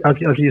all. Yeah, as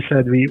you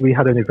said, we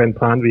had an event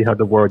planned. We had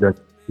the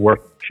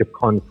Worship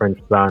Conference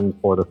planned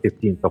for the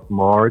 15th of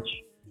March.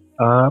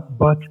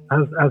 But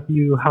as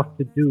you have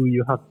to do,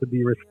 you have to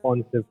be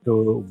responsive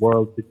to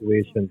world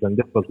situations. And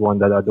this was one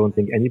that I don't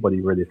think anybody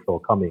really saw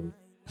coming.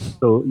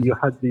 So you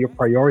had your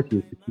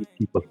priorities to keep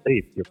people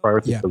safe. Your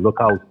priorities to look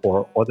out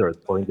for others,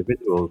 for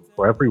individuals,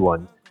 for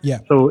everyone. Yeah.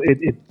 So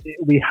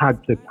we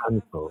had to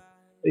cancel.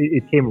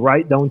 It came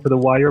right down to the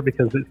wire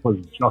because it was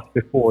just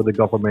before the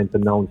government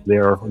announced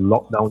their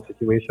lockdown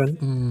situation,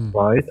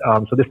 right?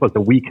 So this was the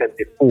weekend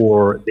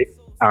before the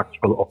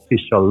actual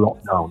official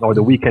lockdown, or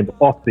the weekend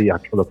of the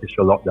actual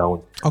official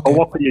lockdown. Okay. Or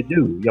what could you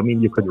do? I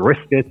mean, you could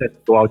risk it and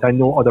go out. I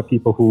know other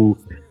people who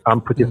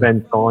put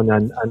events on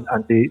and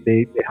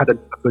they had a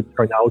good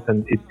turnout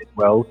and it did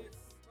well.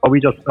 But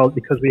we just felt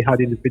because we had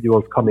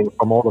individuals coming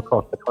from all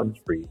across the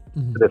country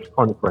to this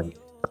conference,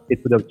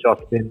 it would have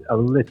just been a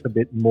little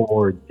bit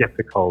more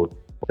difficult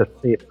to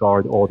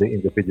safeguard all the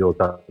individuals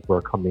that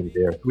were coming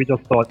there. We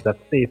just thought the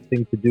safe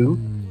thing to do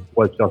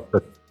was just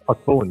to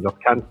postpone,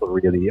 just cancel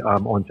really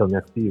until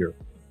next year.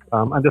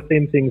 And the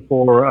same thing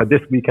for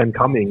this weekend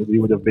coming, we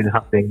would have been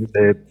having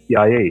the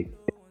CIA.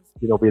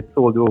 You know, we had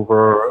sold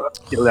over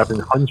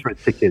 1,100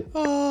 tickets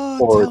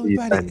for the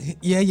event.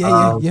 Yeah.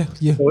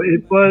 So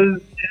it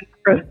was an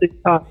interesting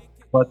time,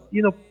 but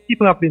you know,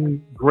 people have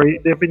been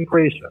great. They've been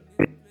gracious.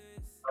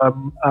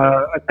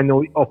 I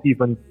know of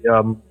even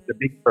the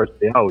big first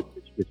day out,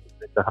 which was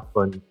meant to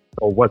happen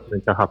or was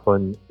meant to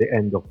happen the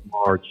end of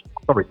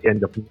the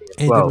end of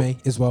May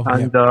as well.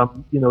 And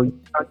you know, you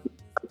can't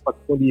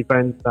for the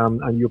event,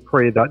 and you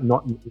pray that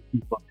not many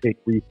people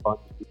take refunds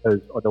because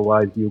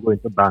otherwise you're going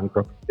to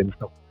bankrupt and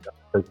stuff like that,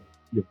 because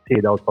you've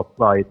paid out for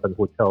flights and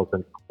hotels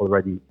and stuff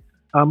already.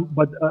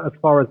 But as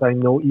far as I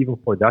know, even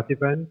for that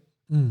event,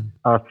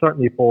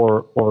 certainly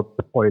for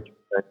the poetry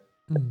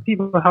event,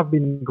 people have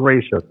been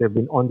gracious. They've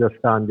been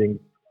understanding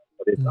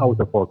that it's out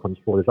of our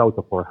control, it's out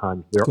of our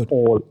hands. We're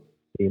all in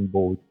the same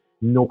boat.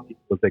 Nobody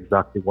knows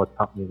exactly what's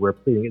happening. We're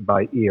playing it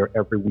by ear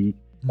every week,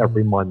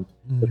 every month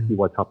to see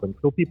what happens.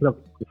 So people have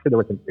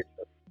considered and gracious.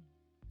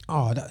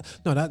 Oh, that's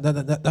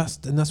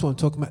what I'm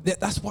talking about.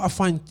 That's what I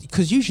find,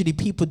 because usually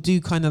people do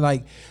kind of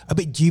like a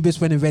bit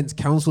dubious when events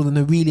cancelled and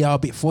they really are a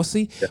bit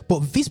fussy. Yeah.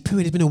 But this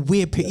period has been a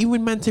weird period. Even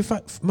when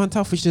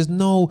Mantalfish, there's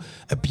no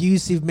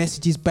abusive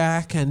messages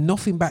back and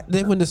nothing back.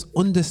 Everyone just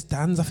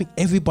understands. I think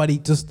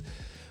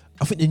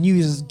the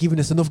news has given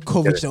us enough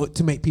coverage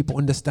to make people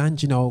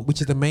understand, you know,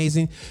 which is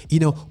amazing, you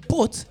know.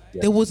 But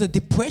there was a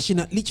depression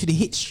that literally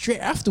hit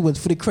straight afterwards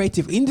for the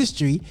creative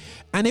industry,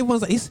 and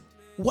everyone's like,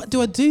 what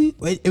do I do?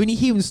 When you're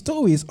hearing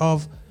stories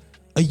of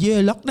a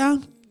year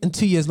lockdown and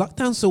 2 years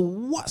lockdown, so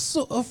what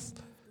sort of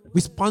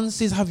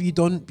responses have you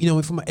done, you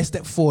know, from A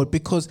Step Fwd?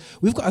 Because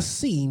we've got a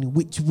scene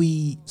which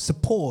we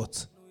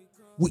support,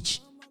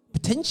 which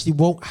potentially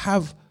won't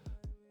have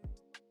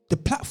the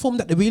platform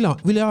that they rely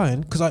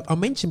on, because I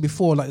mentioned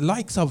before, like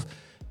likes of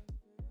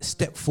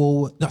Step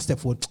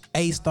Fwd,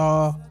 A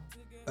Star,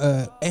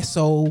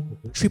 SO,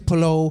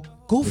 Triple O,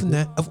 go from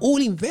there, have all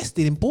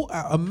invested and bought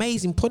out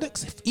amazing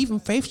products. Even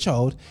Faith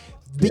Child,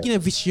 beginning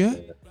of this year,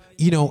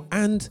 you know,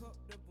 and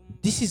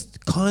this is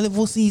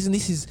carnival season,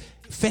 this is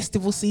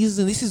festival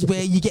season, this is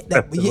where you get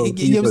that, you know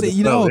what I'm saying,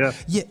 you know,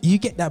 you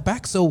get that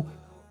back. So,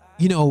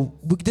 you know,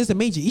 there's a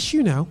major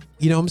issue now,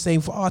 you know what I'm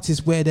saying, for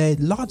artists where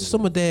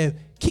some of their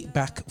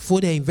kickback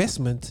for their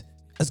investment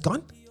has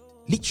gone,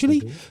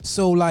 literally.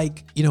 So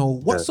like, you know,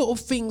 what sort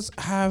of things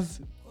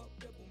have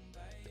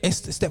A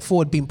Step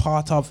Fwd been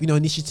part of, you know,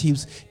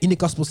 initiatives in the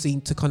gospel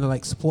scene to kind of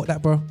like support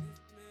that, bro?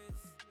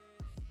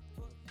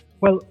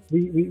 Well,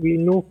 we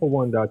know for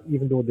one that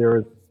even though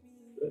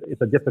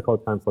it's a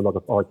difficult time for a lot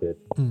of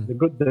artists,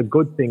 the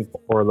good thing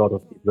for a lot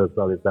of people as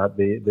well is that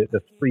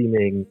the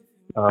streaming,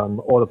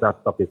 all of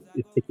that stuff is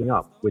picking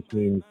up, which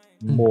means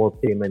more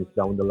payments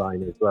down the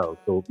line as well.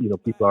 So, you know,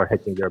 people are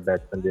hedging their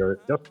bets and they're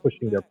just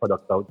pushing their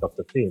products out just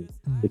the same,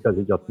 because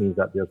it just means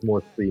that there's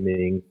more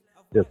streaming,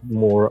 there's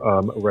more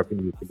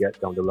revenue to get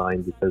down the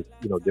line, because,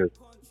 you know, there's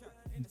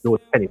those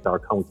pennies are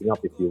counting up,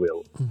 if you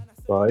will.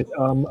 Right.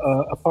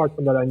 Apart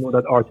from that, I know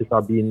that artists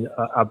are being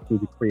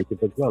absolutely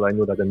creative as well. I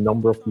know that a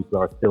number of people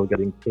are still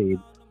getting paid.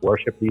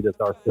 Worship leaders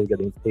are still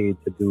getting paid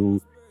to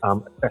do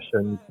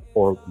sessions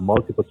for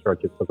multiple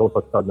churches, because all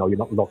of a sudden now you're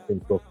not locked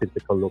into a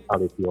physical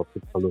locality or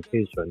physical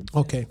location.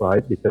 Okay.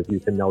 Right? Because you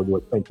can now do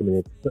a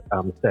 20-minute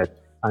set,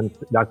 and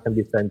that can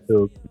be sent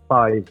to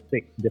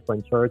 5-6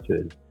 different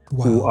churches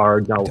who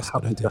are now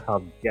happy to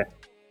have guest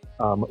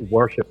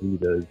worship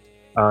leaders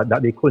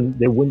that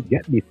they wouldn't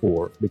get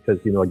before, because,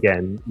 you know,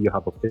 again, you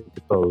have a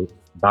physical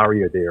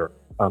barrier there,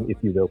 if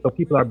you will. So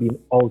people are being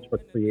ultra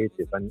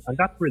creative, and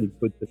that's really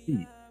good to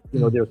see. You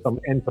know, there's some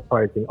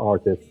enterprising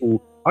artists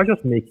who are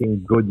just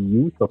making good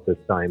use of this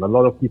time. A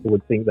lot of people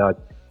would think that,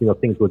 you know,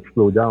 things would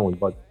slow down,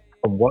 but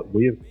from what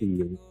we've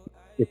seen,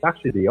 it's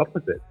actually the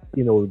opposite.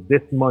 You know,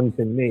 this month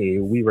in May,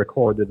 we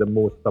recorded the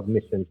most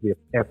submissions we have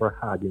ever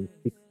had in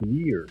 6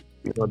 years.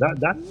 You know, that's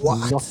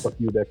not what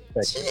you'd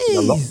expect in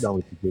a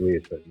lockdown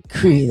situation.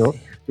 You know,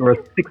 there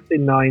were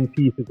 69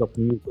 pieces of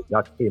music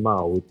that came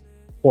out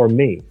for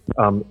May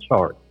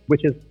chart,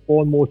 which is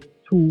almost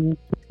 2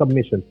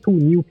 submissions, 2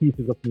 new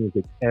pieces of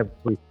music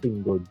every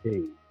single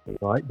day.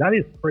 Right? That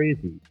is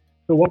crazy.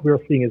 So what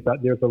we're seeing is that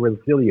there's a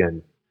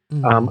resilience,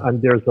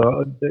 and there's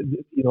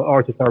you know,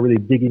 artists are really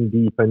digging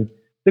deep. And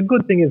the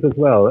good thing is as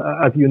well,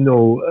 as you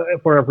know,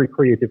 for every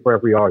creative, for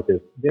every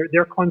artist,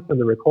 they're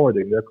constantly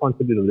recording, they're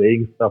constantly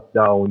laying stuff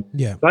down.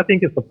 Yeah. So I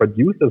think it's the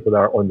producers that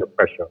are under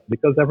pressure,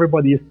 because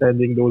everybody is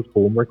sending those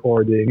home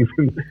recordings,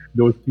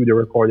 those studio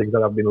recordings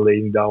that have been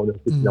laying down and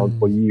sitting down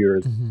for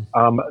years.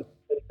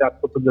 That's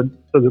for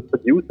the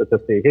producer to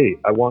say, hey,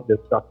 I want this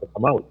stuff to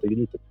come out, so you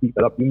need to keep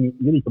it up. You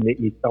need to make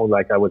me sound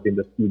like I was in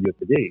the studio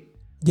today.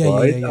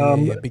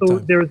 So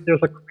there's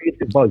a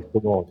creative buzz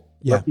going on.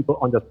 Yeah. Where people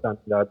understand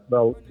that,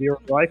 well, they're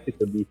likely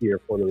to be here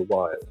for a little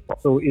while.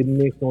 So it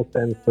makes no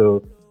sense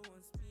to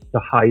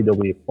hide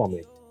away from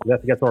it.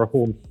 Let's get our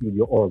home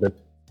studio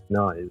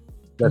organized.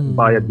 Let's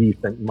buy a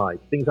decent mic.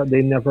 Things that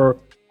they never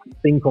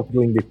think of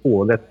doing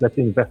before. Let's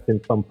invest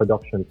in some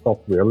production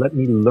software. Let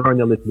me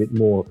learn a little bit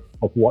more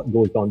of what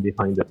goes on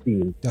behind the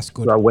scenes. That's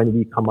good. So that when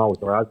we come out,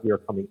 or as we are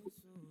coming to the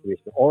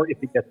situation, or if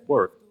it gets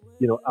worse,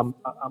 I'm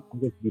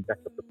going to be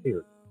better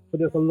prepared. So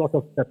there's a lot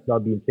of steps that are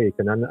being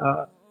taken, and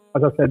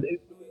as I said,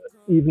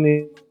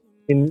 even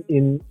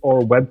in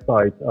our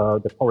website,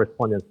 the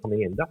correspondence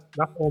coming in,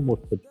 that's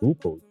almost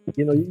quadrupled.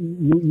 You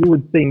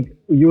would think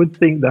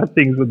that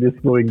things would be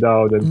slowing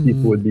down and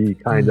people would be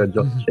kind of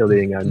just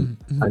chilling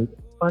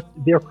but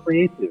they're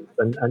creative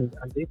and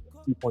they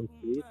just keep on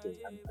creating,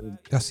 and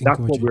that's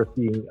what we're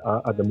seeing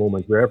at the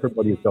moment, where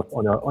everybody's just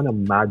on a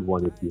mad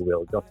one, if you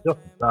will, just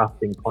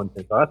drafting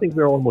content. I think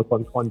we're almost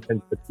on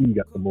content fatigue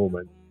at the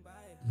moment.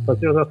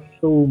 But there's just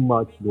so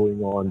much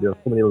going on. There's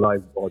so many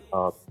live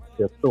broadcasts.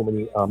 There's so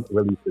many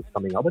releases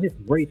coming out. But it's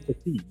great to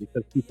see,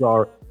 because people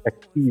are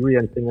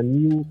experiencing a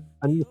new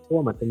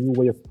format, a new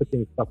way of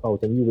putting stuff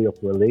out, a new way of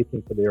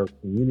relating to their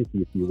community,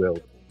 if you will,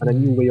 and a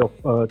new way of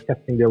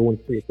testing their own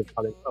creative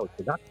talent out.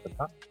 So that's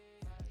fantastic.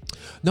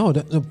 No,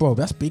 bro,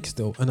 that's big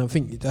still, and I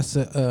think that's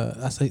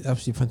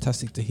absolutely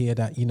fantastic to hear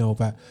that.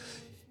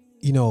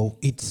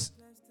 It's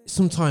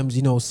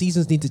sometimes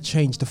seasons need to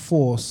change to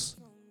force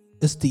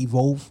us to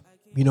evolve.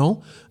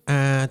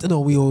 And I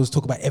know we always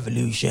talk about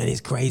evolution, it's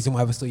crazy and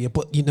whatever,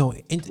 but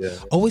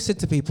I always said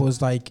to people,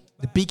 it's like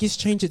the biggest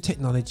change in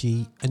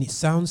technology, and it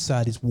sounds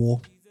sad, is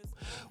war.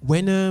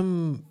 When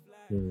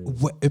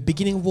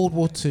beginning of World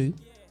War II,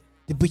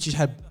 the British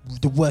had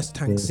the worst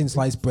tanks since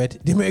sliced bread.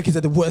 The Americans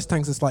had the worst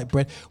tanks since sliced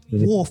bread.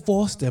 War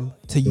forced them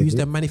to use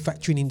their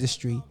manufacturing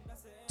industry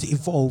to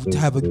evolve, to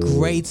have a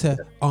greater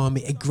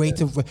army,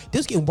 they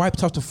was getting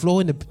wiped off the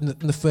floor in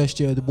the first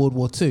year of the World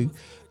War II.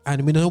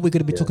 And we know we're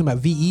going to be talking about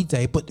VE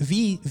Day, but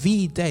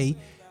VE Day,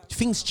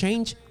 things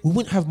change. We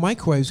wouldn't have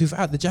microwaves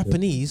without the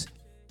Japanese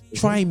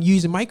trying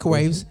using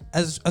microwaves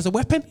as a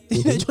weapon.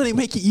 Trying to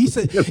make it use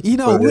it.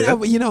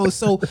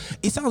 So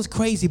it sounds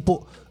crazy,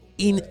 but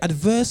in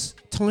adverse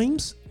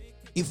times,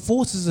 it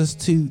forces us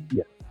to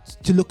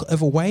look at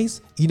other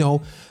ways.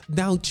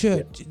 Now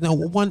church. Now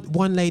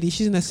one lady,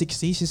 she's in her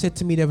 60s. She said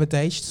to me the other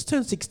day, she just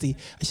turned 60, and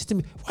she said to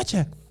me,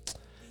 "Roger,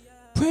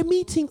 prayer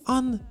meeting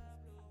on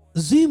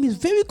Zoom is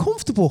very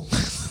comfortable.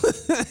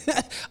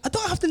 I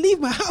don't have to leave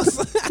my house.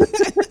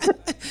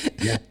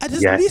 I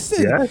just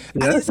listen."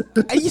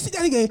 And you sit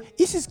down and go,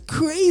 "This is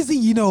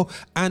crazy,"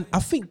 And I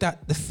think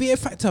that the fear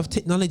factor of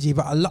technology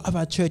that a lot of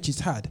our churches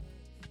had,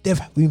 they've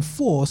been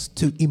forced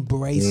to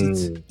embrace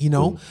it,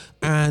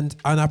 and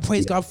I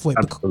praise God for it.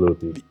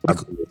 Absolutely.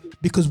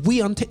 Because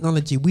we on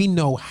technology, we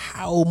know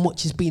how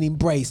much is being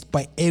embraced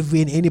by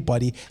every and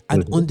anybody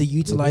and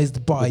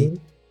underutilized by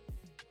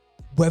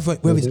whether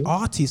it's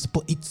artists,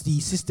 but it's the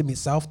system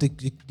itself,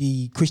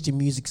 the Christian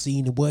music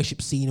scene, the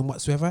worship scene and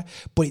whatsoever.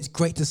 But it's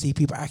great to see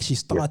people actually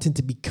starting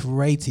to be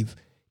creative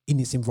in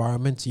this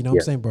environment. You know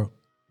what I'm saying, bro?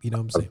 You know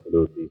what I'm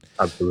saying?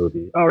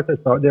 Absolutely.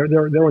 Artists are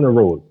they're on a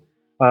roll.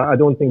 I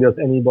don't think there's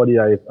anybody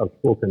I've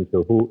spoken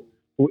to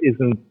who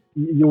isn't.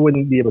 You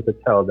wouldn't be able to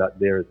tell that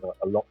there's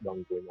a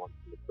lockdown going on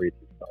from the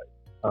creative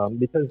side,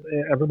 because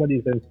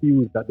everybody's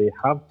enthused that they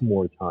have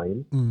more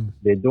time.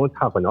 They don't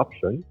have an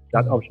option.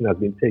 That option has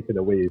been taken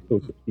away, so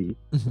to speak,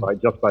 right?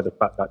 Just by the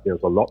fact that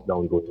there's a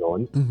lockdown going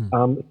on.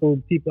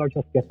 So people are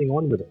just getting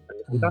on with it,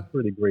 and that's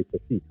really great to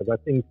see. Because I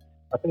think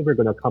we're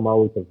going to come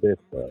out of this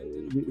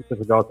with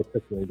regard to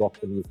Christian and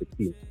gospel music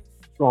scene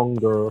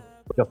stronger,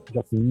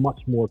 just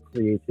much more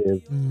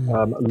creative,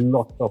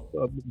 lots of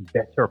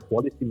better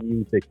quality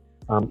music,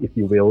 if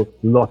you will,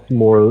 lots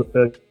more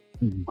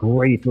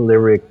great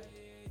lyrics.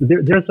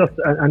 There's just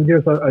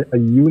there's a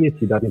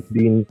unity that is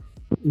being,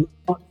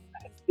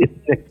 it's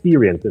an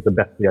experience is the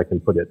best way I can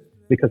put it,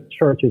 because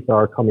churches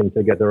are coming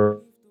together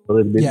a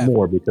little bit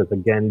more, because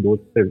again those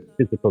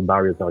physical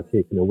barriers are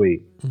taken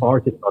away.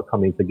 Artists are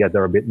coming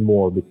together a bit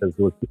more because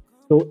those.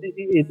 So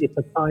it's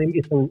a time.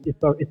 It's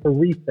a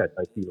reset.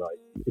 I feel like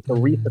it's a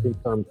reset in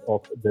terms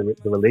of the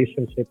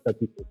relationships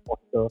that we can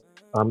foster,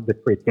 the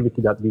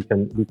creativity that we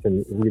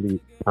can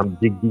really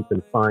dig deep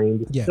and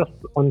find. Just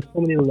on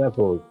so many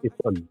levels, it's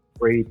a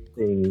great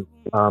thing.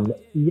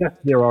 Yes,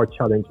 there are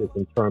challenges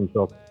in terms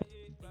of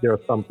there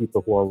are some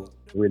people who are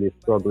really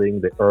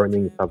struggling. The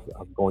earnings have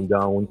gone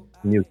down.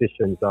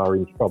 Musicians are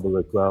in trouble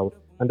as well.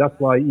 And that's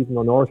why even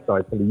on our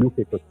side, from the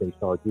UK Christian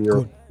Church, we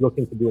are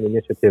looking to do an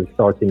initiative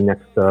starting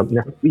next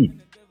week,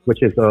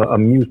 which is a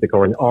music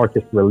or an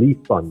artist relief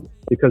fund,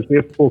 because we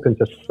have spoken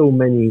to so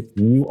many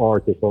new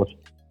artists or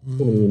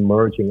so many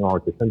emerging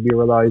artists, and we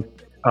realized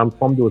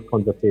from those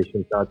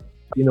conversations that,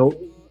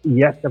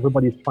 yes,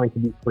 everybody's trying to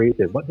be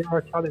creative, but there are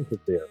challenges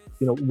there.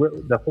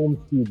 The home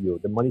studio,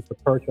 the money to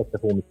purchase the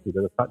home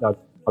studio, the fact that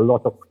a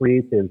lot of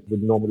creatives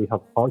would normally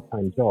have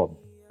part-time jobs.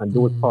 And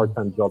those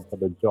part-time jobs are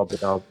the jobs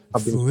that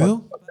have been shut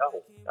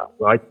down,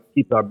 right?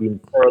 People are being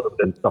furloughed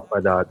and stuff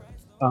like that.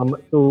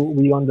 So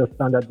we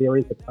understand that there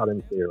is a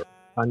challenge there,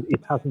 and it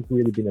hasn't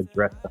really been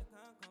addressed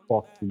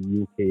across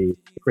the UK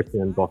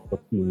Christian and gospel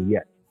scene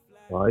yet,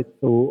 right?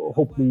 So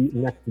hopefully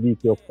next week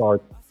we'll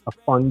start a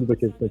fund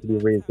which is going to be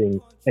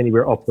raising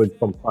anywhere upwards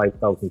from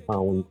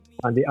 £5,000.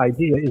 And the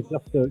idea is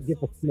just to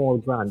give a small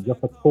grant,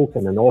 just a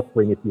token, an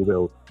offering, if you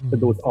will, to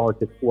those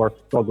artists who are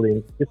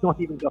struggling. It's not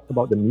even just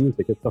about the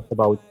music. It's just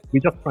about,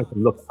 we're just trying to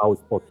look out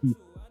for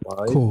people,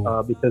 right?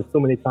 Cool. Because so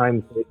many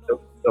times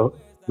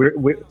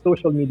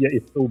social media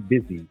is so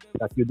busy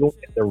that you don't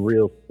get the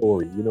real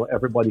story. You know,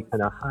 everybody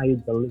kind of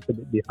hides a little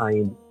bit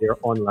behind their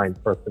online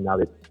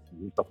personality.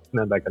 It's just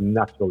kind of like a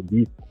natural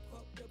default.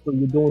 So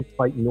you don't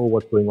quite know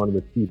what's going on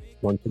with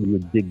people until you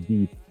dig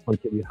deep,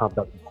 until you have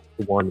that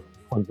one-to-one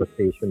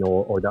conversation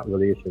or that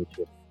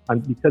relationship.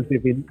 And because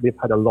we've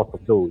had a lot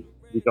of those,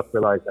 we just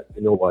realized that,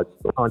 you know what,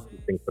 we can't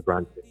take things for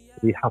granted.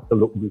 We have to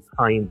look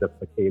behind the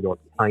facade or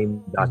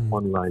behind that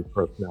online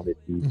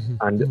personality.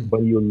 And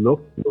when you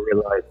look, you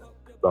realize that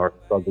people are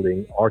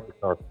struggling,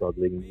 artists are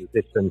struggling,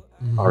 musicians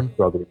are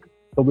struggling.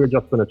 So we're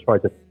just going to try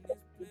to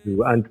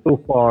do. And so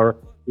far,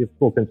 we've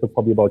spoken to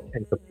probably about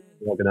 10 to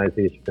 15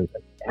 organizations, and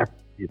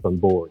everybody's on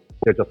board.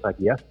 They're just like,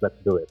 yes, let's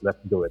do it, let's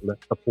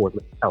support,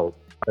 let's help,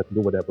 let's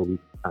do whatever we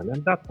can.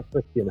 And that's a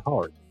Christian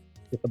heart.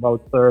 It's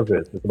about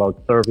service, it's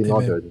about serving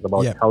others, it's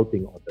about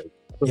helping others.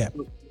 So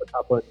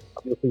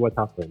we'll see what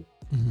happens.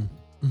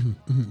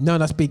 No,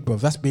 that's big, bro.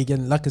 That's big.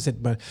 And like I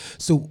said, man,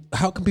 so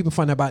how can people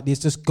find out about this?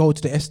 Just go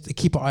to the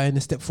Keep an Eye on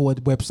the Step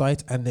Fwd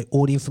website, and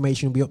all the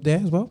information will be up there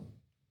as well.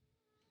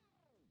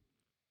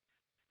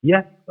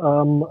 Yes,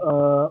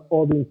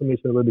 all the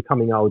information will be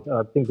coming out.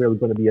 I think we're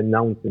going to be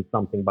announcing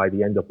something by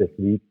the end of this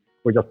week.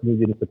 We're just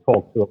needing to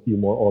talk to a few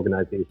more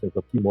organizations,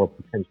 a few more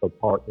potential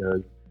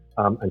partners,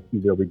 and see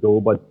where we go.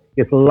 But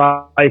it's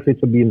likely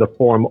to be in the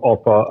form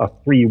of a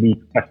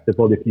 3-week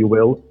festival, if you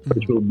will,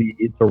 which will be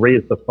to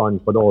raise the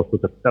funds, but also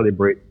to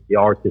celebrate the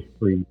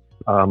artistry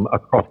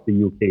across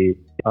the UK.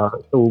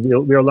 So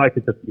we're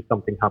likely to see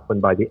something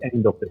happen by the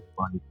end of this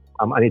month.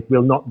 And it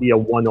will not be a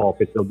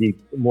one-off. It will be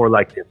more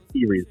like a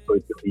series. So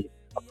it will be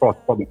across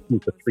probably 2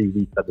 to 3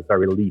 weeks at the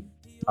very least.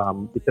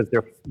 Because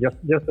there's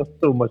just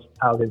so much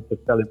talent to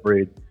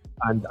celebrate.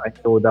 And I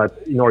know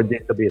that in our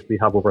database, we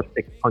have over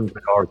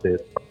 600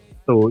 artists.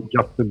 So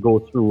just to go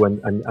through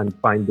and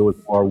find those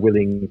who are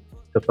willing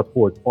to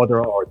support other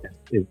artists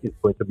is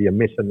going to be a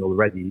mission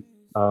already.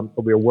 So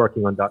we're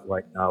working on that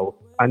right now.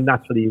 And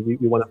naturally, we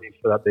want to make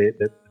sure that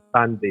the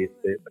fan base,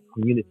 the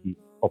community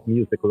of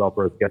music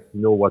lovers get to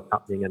know what's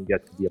happening and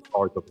get to be a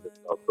part of it as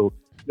well. So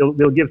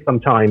we'll give some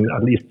time,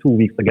 at least 2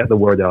 weeks, to get the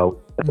word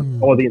out.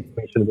 All the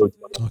information will be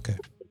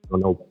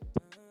on.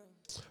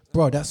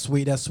 Bro, that's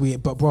sweet.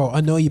 But bro,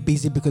 I know you're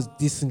busy because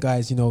this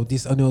guys, I know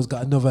he's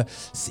got another.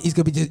 He's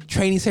gonna be doing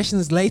training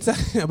sessions later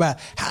about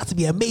how to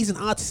be an amazing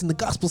artist in the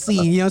gospel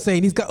scene. You know what I'm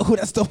saying? He's got all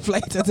that stuff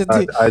later to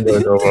do. I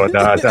don't know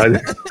about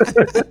that.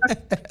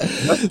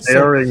 That's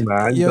daring,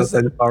 man. Just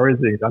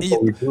encouraging. That's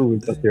what we do. We're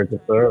just here to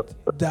serve.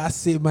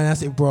 That's it, man.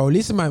 That's it, bro.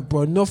 Listen, man,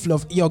 bro. Enough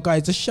love. Yo,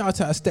 guys, just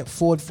shout out A Step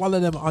Fwd. Follow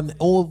them on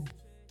all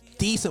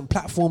decent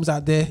platforms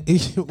out there.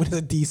 What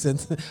is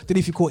decent? I don't know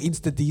if you call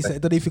Insta decent. I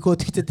don't know if you call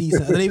Twitter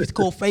decent. I don't know if you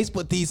call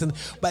Facebook decent.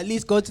 But at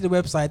least go to the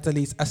website, at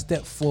least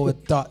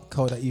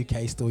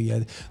astepfwd.co.uk still,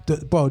 yeah.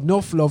 Bro,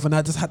 enough love. And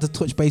I just had to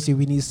touch base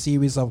with this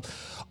series of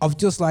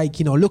just like,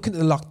 looking at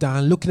the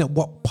lockdown, looking at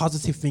what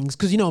positive things,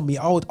 because you know me,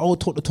 I would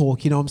talk the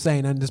talk, you know what I'm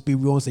saying, and just be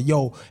real and say,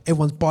 yo,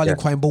 everyone's barley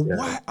crying. But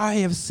what I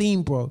have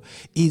seen, bro,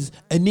 is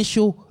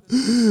initial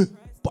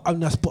but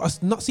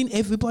I've not seen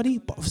everybody,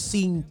 but I've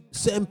seen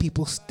certain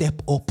people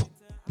step up.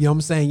 You know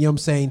what I'm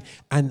saying?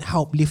 And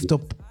help lift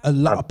up a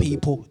lot of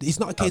people. It's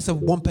not a case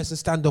of one person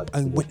stand up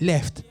and went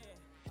left.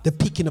 They're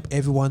picking up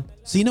everyone.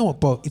 So you know what,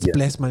 bro? It's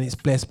blessed, man. It's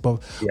blessed,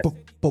 bro.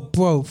 But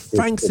bro,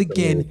 thanks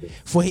again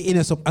for hitting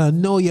us up. And I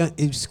know you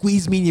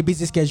squeezed me in your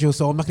busy schedule,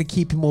 so I'm not gonna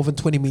keep you more than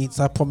 20 minutes.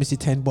 I promise you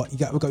 10, but we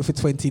got for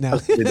 20 now.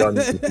 You know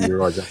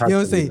what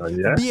I'm saying?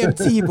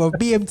 BMT, bro.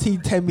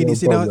 BMT 10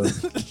 minutes. No, you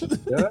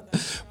know.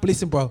 But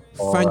listen, bro.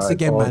 Thanks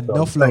again, man.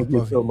 No flow, Thank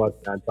you so much,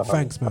 man.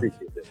 Thanks, man.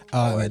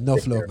 All right, no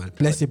flow, man.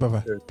 Bless you,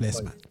 brother.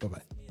 Bless, man. Bye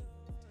bye.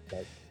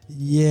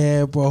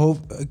 Yeah, bro.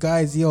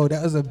 Guys,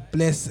 that was a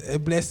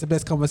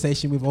blessed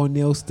conversation with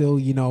O'Neil. Still,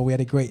 we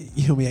had a great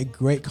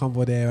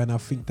convo there, and I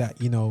think that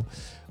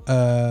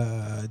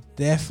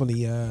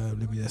definitely.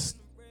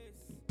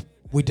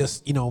 We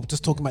just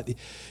talking about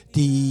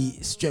the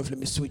strength. Let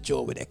me switch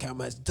over the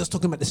cameras. Just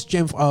talking about the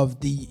strength of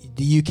the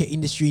UK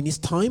industry in this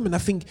time, and I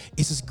think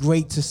it's just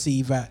great to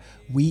see that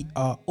we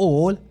are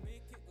all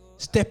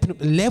stepping up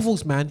the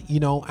levels, man,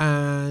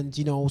 and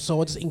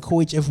so I just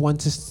encourage everyone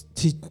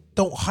to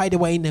don't hide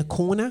away in their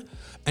corner,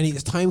 and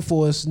it's time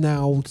for us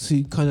now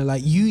to kind of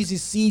like use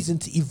this season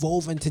to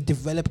evolve and to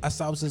develop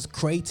ourselves as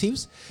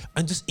creatives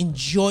and just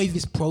enjoy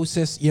this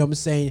process, you know what I'm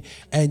saying?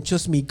 And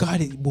trust me,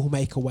 God will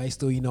make a way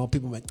still.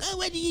 People are like, oh,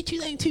 why do you two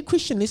ain't too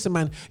Christian? Listen,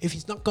 man, if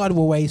it's not God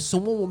will way,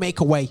 someone will make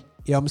a way.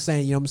 You know what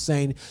I'm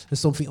saying? There's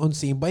something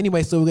unseen. But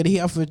anyway, so we're going to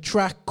hear off a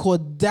track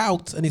called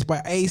Doubt, and it's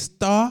by A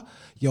Star.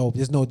 Yo,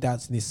 there's no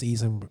doubts in this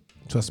season.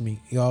 Trust me.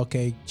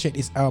 Okay, check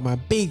this out,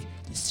 man. Big.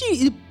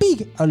 Seriously,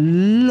 big. I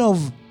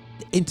love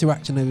the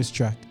interaction of this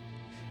track.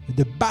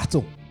 The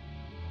battle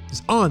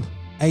is on.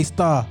 A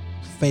Star,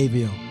 Favour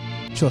Young.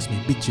 Trust me,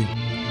 big tune.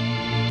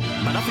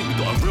 Man, I think we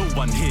got a real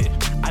one here.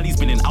 Ali's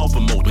been in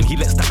album mode. When he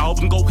lets the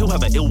album go, he'll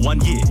have an ill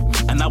 1 year.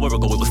 An hour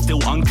ago, it was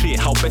still unclear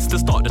how best to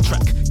start the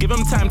track. Give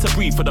him time to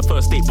breathe for the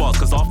first 8 bars,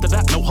 cause after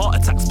that, no heart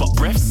attacks but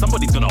breaths.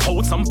 Somebody's gonna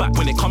hold some back.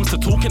 When it comes to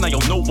talking, I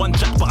don't know one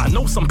jack, but I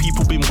know some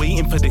people been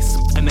waiting for this.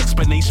 An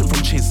explanation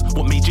from Chiz.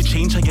 What made you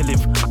change how you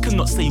live? I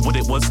cannot say what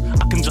it was,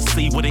 I can just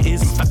say what it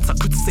is. In fact, I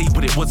could say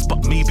what it was,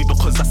 but maybe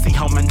because I see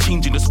how man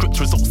changing the script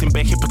results in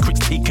bare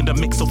hypocrites taking the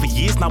mix over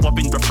years. Now I've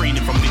been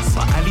refraining from this.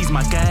 But Ali's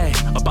my guy.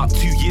 About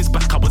 2 years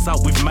back, I was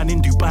out with man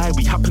in Dubai.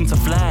 We happened to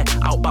fly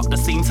out about the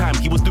same time.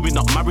 He was doing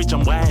up marriage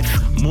and wife.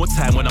 More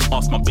time when I'm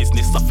asked my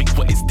business. I think,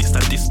 what is this?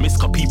 I dismiss,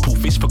 cause people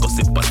fish for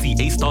gossip. But see,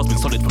 A Star's been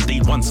solid from day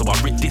one, so I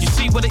writ this. You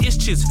see what it is,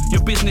 Chiz?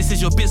 Your business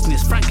is your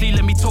business. Frankly,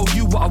 let me tell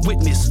you what I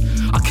witnessed.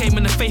 I came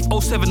in the faith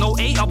 07,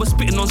 08. I was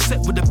spitting on set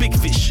with the big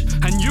fish.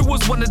 And you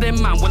was one of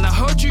them, man. When I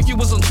heard you, you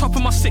was on top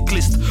of my sick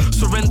list.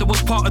 Surrender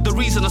was part of the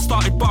reason I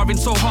started barring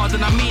so hard,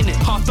 and I mean it.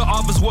 Half the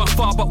others weren't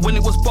far, but when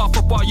it was bar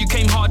for bar, you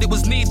came hard, it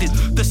was needed.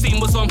 The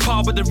scene was on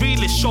par with the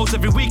realest. Shows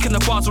every week and the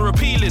bars were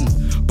appealing.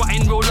 But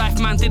in real life,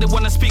 man didn't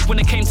want to speak when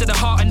it came to the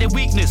heart and their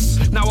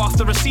weakness. Now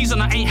after a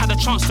season, I ain't had a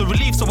chance to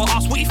relieve, so I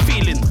asked, what you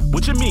feeling?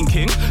 What you mean,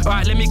 King?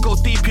 Alright, let me go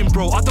deep in,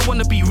 bro. I don't want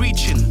to be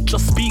reaching.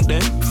 Just speak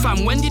then.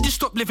 Fam, when did you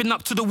stop living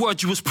up to the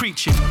word you was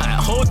preaching?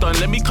 Hold on,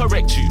 let me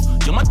correct you.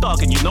 You're my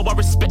dog and you know I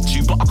respect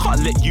you, but I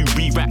can't let you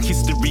rewrite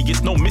history.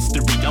 It's no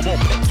mystery. I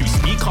won't let you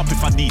speak up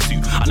if I need to.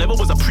 I never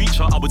was a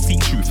preacher, I would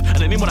seek truth.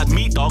 And anyone I'd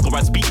meet, dog, or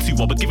I'd speak to,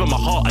 I would give him my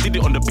heart. I did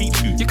it on the beat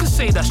too. You can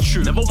say that's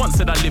true. Never once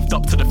said I lived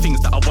up to the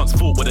things that I once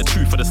thought were the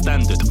truth or the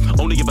standard.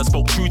 Only if I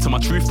spoke true to my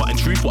truth, but in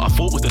truth what I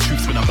thought was the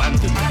truth's been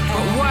abandoned.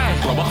 But why?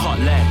 Bro, I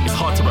can't lie. It's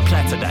hard to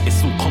reply to that, it's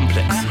so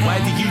complex. Why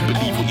do you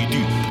believe what you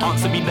do?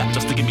 Answer me that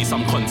just to give me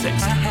some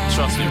context.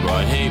 Trust me, bro,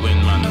 I hate when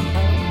man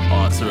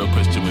answer a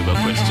question with a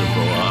question,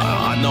 bro.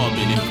 I know I'm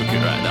being a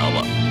hypocrite right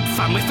now, but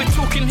fam, if we're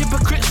talking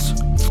hypocrites,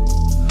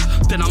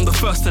 then I'm the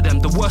first of them,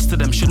 the worst of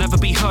them, should never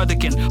be heard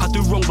again. I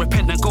do wrong,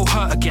 repent and go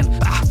hurt again.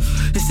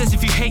 It says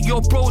if you hate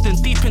your bro, then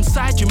deep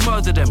inside you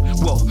murder them.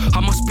 Well, I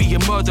must be a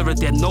murderer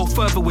then, no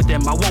further with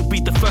them. I won't be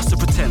the first to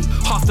pretend.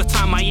 Half the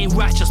time I ain't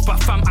righteous,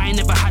 but fam, I ain't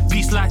never had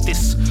peace like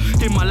this.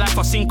 In my life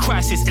I've seen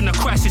crisis, in a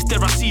crisis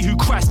there I see who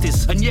Christ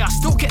is. And yeah, I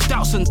still get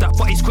doubts in that,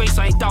 but his grace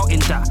I ain't doubting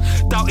that.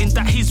 Doubting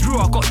that he's real,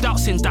 I got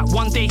doubts in that.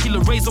 One day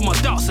he'll erase all my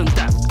doubts and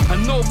that.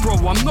 And no bro,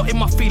 I'm not in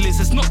my feelings,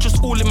 it's not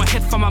just all in my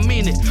head fam, I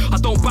mean it. I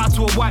don't bow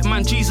to a white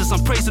man Jesus,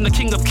 I'm praising the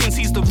King of Kings,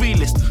 he's the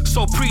realist.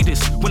 So pre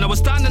this, when I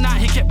was down and out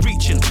he kept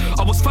reaching.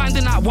 I was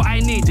finding out what I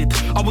needed.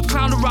 I would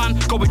clown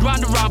around, going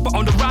round and round, but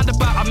on the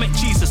roundabout I met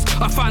Jesus.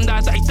 I found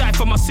out that he died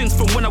for my sins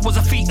from when I was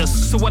a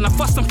fetus. So when I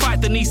fuss and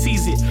fight, then he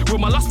sees it.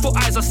 With my lustful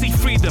eyes I see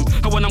freedom.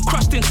 And when I'm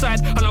crushed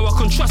inside, I know I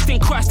can trust in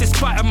Christ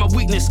despite of my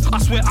weakness. I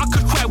swear I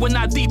could cry when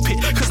I deep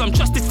it, cause I'm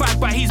justified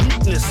by his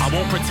meekness. I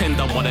won't pretend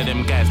I'm one of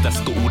them guys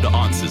that's got all the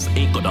answers.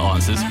 Ain't got the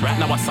answers. Right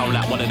now I sound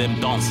like one of them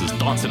dancers,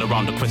 dancing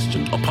around the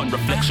question. Upon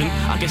reflection,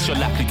 I guess you're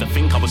likely to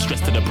think I was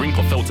stressed to the brink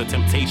or fell to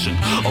temptation.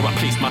 Or I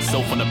placed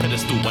myself on a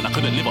pedestal when I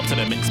couldn't live up to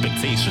them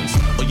expectations.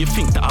 Or you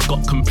think that I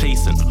got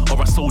complacent,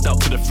 or I sold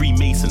out to the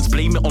Freemasons.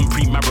 Blame it on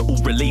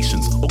premarital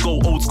relations, or go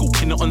old school,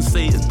 pin it on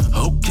Satan.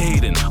 Okay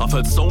then, I've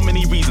heard so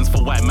many reasons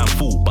for why man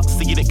fool, but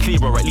seeing it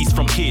clearer, at least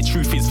from here,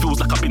 truth is feels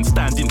like I've been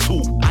standing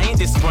tall. I ain't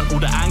disgruntled, all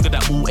the anger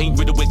that all ain't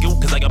riddled with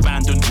guilt, cause I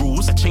abandoned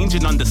rules. A change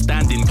in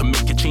understanding can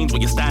make you change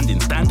where you're standing.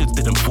 Standards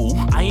didn't fall,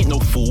 I ain't no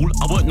fool.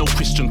 I weren't no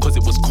Christian cause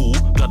it was cool.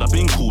 Blood, I've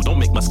been cool, don't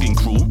make my skin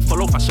cruel.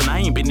 Follow fashion, I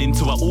ain't been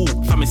into it all.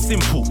 Fam, it's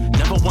simple,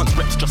 never once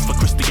repped just for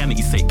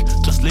Christianity's sake.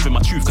 Just living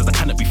my truth cause I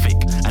cannot be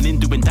fake. And in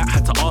doing that,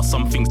 had to ask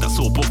some things that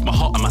saw both my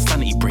heart and my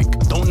sanity break.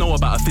 Don't know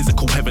about a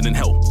physical heaven and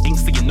hell, ain't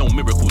seeing no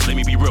miracles, let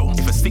me be real.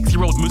 If a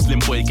 6-year-old Muslim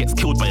boy gets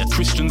killed by a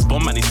Christian's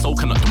bomb and his soul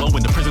cannot dwell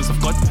in the presence of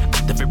God,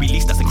 at the very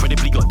least that's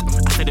incredibly good.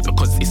 I said it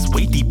because it's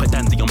way deeper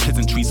than the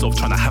unpleasantries of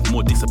trying to have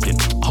more discipline.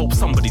 I hope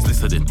somebody's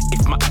listening.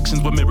 If my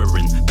actions were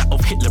mirroring that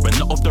of Hitler and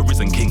not of the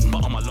risen king,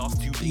 but on my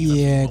last 2 days,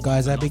 yeah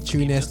guys, that big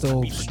tune there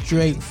still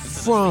straight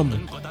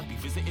from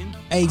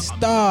A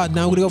Star.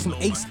 Now we're gonna go from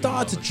A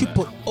Star to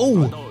Triple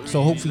O.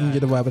 So hopefully you can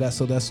get the vibe of that.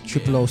 So that's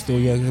Triple O still,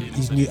 yeah.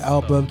 His new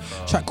album,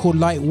 track called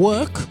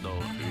Lightwork.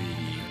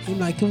 He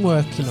like him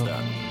work, you know.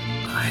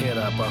 I hear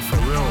that, but for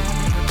real,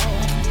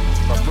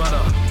 but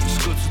brother,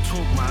 it's good to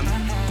talk, man.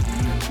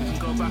 We can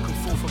go back and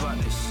forth about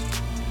this.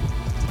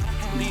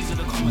 These are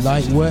the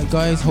conversations. Lightwork,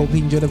 guys. Hope you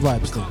enjoy the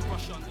vibes still.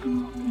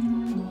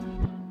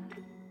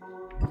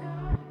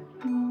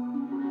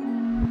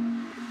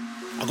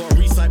 I gotta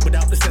recite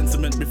without the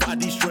sentiment before I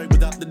destroy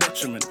without the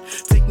detriment.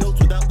 Take notes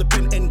without the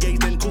pen, engage,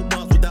 then call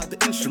bars without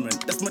the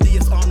instrument. That's my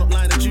DSR, not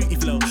line of duty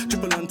flow.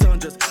 Triple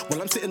entendres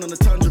while I'm sitting on the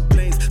tundra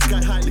plains.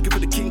 Sky high, looking for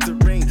the king to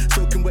reign.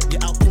 Soaking wet,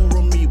 your outpour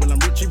on me. While I'm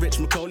Richie Rich,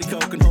 Macaulay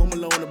Culkin, Home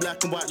Alone, a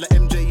black and white like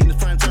MJ in the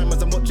prime time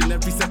as I'm watching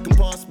every second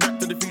pass. Back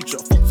to the future,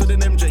 Foxer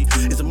than MJ.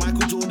 It's a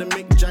Michael Jordan,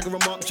 Mick Jagger,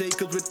 and Mark J.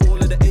 Cause with all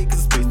of the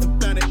acres of space to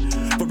planet.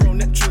 For real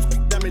Neptune's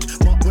quick damage.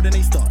 Mark with an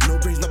A star, no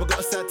brains. Now I got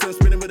a sad turn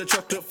spinning with a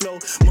chocolate flow.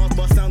 Mars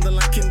bar sounding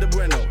like Kinder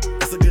Bueno.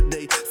 That's a good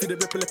day. See the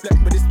ripple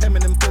effect with this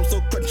Eminem flow so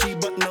crunchy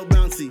but no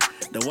bouncy.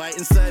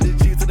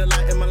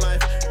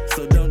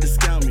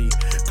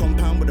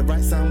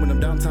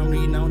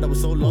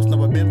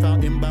 step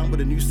out inbound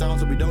with a new sound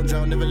so we don't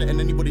drown. Never letting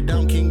anybody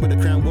down, king with a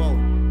crown, whoa.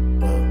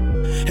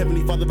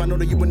 Heavenly Father, I know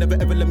that you will never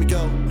ever let me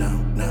go. No.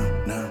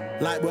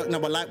 Light work, now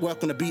I like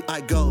work on the beat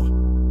I go.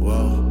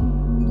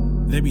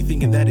 Whoa. They be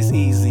thinking that it's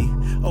easy,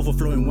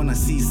 overflowing when I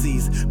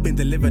CC's. Been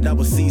delivered, I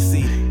was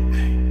CC.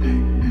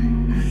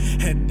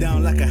 Head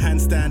down like a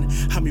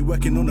handstand, had me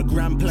working on a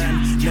grand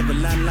plan. Never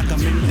land like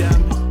I'm in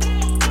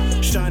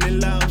damn. Shining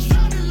loud,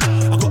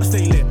 I gotta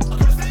stay lit.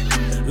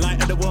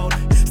 Light of the world,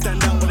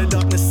 stand out when the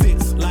darkness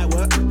sits. Light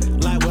work,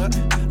 light work,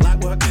 light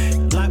work,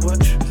 light work,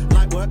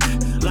 light work,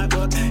 light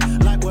work,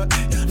 light work,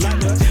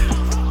 light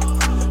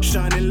work.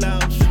 Shining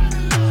loud,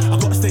 I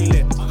gotta stay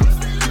lit.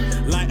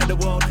 Light of the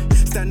world,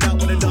 stand out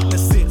when the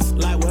darkness sits.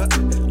 Light work,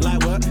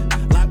 light work,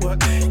 light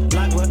work,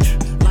 light work,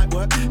 light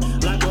work,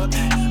 light work,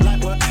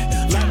 light work,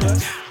 light work.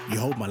 You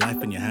hold my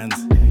life in your hands,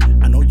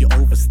 I know you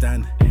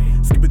overstand.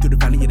 Skipping through the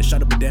valley of the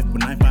shadow of death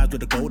with 9 5s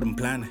with a golden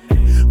plan.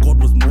 God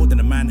was more than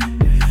a man,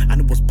 and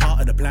it was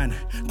part of the plan.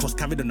 Cross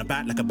carried on the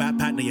back like a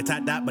backpack, they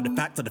attack that, but the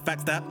facts are the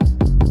facts that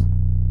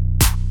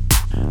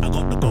I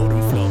got the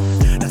golden flow.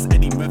 That's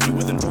Eddie Murphy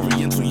with an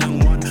oriental young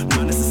one.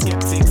 Minus the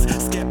skeptics,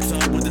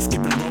 skepta with the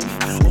skipping rope.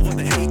 Over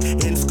the hate,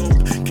 in scope,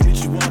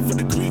 Konnichiwa for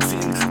the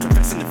greeting.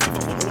 Professing the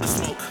fever with all the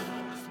smoke.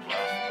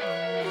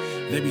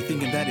 They be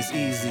thinking that it's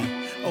easy,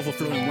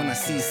 overflowing when I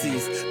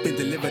CC's. Been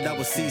delivered, I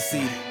was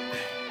CC'd.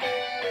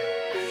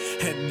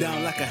 Head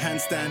down like a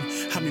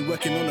handstand, had me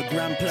working on a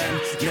grand plan.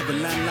 Never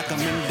land like I'm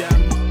in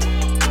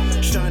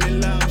damn.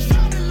 Shining loud,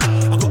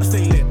 I gotta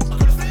stay lit.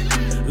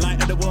 Light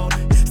of the world,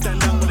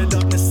 stand out when the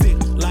darkness sit.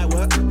 Light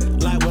work,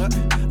 light work,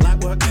 light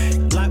work,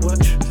 light work,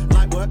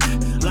 light work,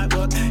 light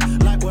work,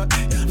 light work,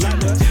 light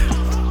work.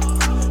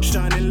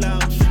 Shining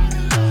loud,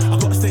 I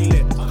gotta stay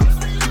lit.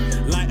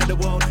 Light of the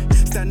world,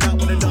 stand out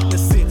when the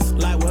darkness sits.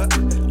 Light work,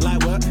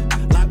 light work,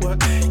 light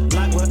work,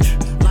 light work,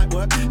 light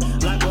work,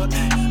 light work,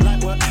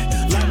 light work,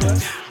 light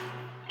work.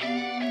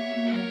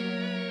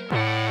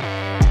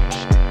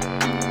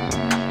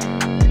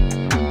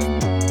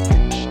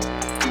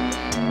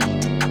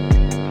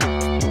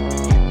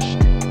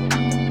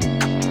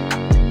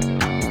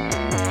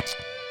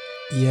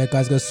 Yeah,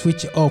 guys, gonna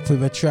switch it up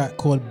with a track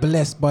called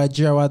Blessed by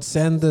Jered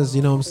Sanders,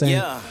 you know what I'm saying?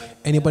 Yeah.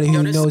 Anybody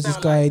who knows this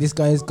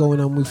guy is going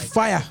on with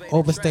fire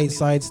over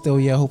stateside still.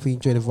 Yeah, hope you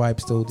enjoy the vibe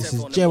still. This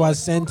is Jered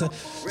Sanders.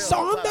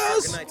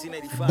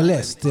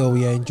 Blessed still,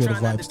 yeah, enjoy the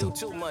vibe still.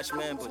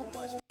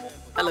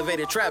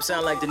 Elevated trap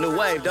sound like the new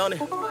wave, don't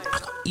it?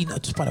 You know,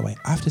 just by the way,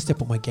 I have to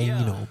step up my game,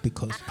 you know,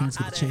 because things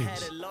gonna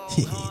change.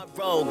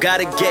 Bro,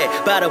 gotta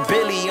get about $1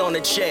 billion on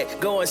the check.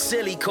 Going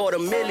silly, caught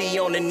 $1 million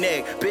on the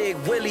neck. Big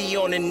Willie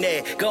on the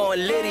neck.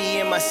 Going litty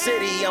in my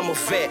city, I'm a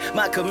vet.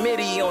 My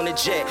committee on the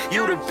jet.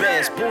 You the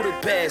best,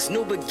 Budapest,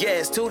 new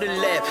gas to the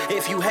left.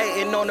 If you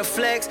hating on the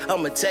flex,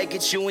 I'ma take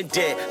it you in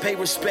debt. Pay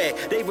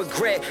respect, they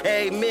regret.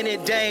 Every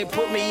minute they ain't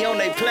put me on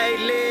their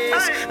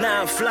playlist.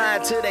 Now I'm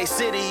flying to they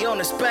city on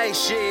a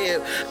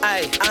spaceship.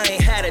 I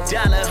ain't had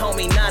 $1,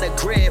 homie, not a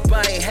grip.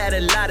 I ain't had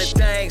a lot of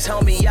things,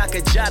 homie, I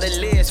could jot a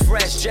list.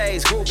 Fresh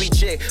J's, groovy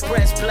chick,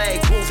 press play,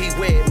 groovy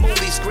whip.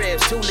 Movie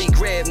scripts, Thule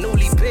grip,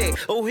 newly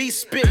picked. Oh, he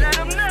spit.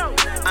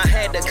 I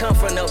had to come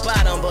from the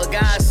bottom, but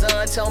God's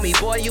son told me,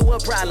 boy, you a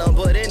problem.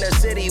 But in the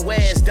city where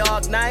it's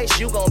dark nights,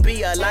 you gon'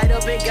 be a light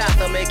up in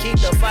Gotham and keep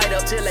the fight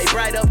up till they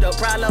bright up the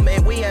problem.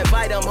 And we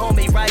invite them,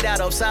 homie, right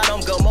out of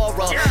Sodom,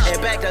 Gomorrah.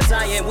 And back to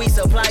Zion, we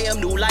supply them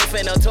new life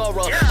in a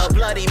Torah. A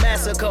bloody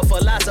massacre for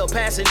lots of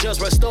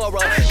passengers, restorer.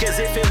 Cause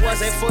if it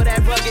wasn't for that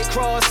rugged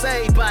cross,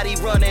 everybody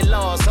running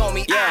laws,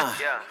 homie. Yeah.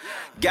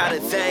 Gotta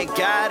thank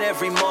God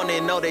every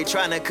morning. Know they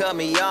tryna cut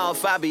me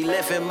off. I be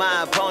lifting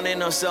my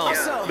opponent or something.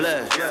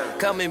 Blood.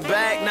 Coming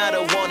back, not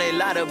a warning.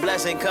 Lot of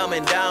blessing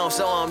coming down.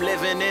 So I'm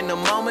living in the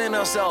moment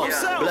or so.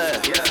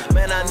 Blood.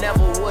 Man, I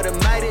never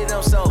would've made it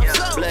on so.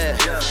 Blood.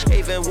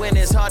 Even when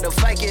it's hard to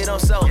fake it on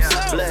so.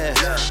 Blood.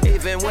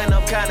 Even when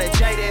I'm kinda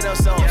jaded on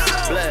so.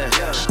 Blood.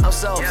 I'm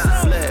so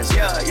blessed.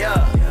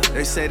 Yeah.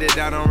 They say that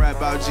I don't rap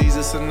about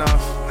Jesus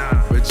enough,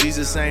 but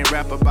Jesus ain't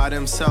rap about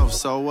himself,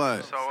 so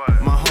what?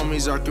 My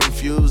homies are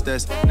confused,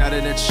 that's not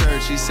in the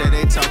church. He said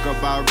they talk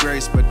about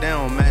grace, but they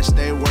don't match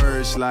their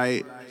words.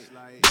 Like,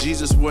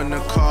 Jesus wouldn't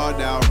have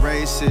called out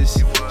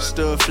racist.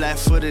 Stood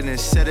flat-footed and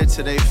said it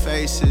to their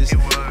faces.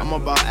 I'm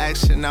about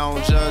action, I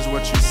don't judge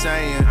what you're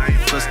saying.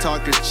 Plus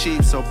talk is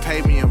cheap, so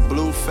pay me in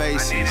blue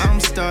faces. I'm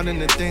starting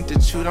to think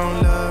that you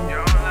don't love me.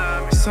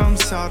 Some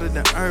salt of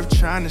the earth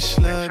trying to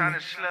slug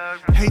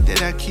me. Hate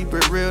that I keep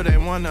it real, they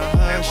wanna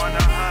hush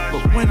me.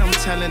 But when I'm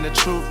telling the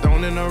truth,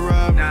 don't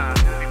interrupt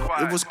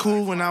me. It was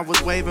cool when I was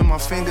waving my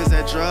fingers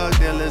at drug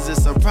dealers.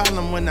 It's a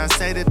problem when I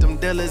say that them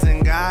dealers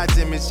in God's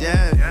image,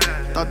 yeah.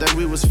 Thought that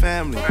we was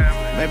family.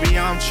 Maybe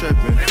I'm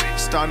tripping.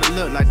 Starting to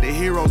look like the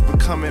heroes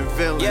becoming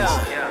villains.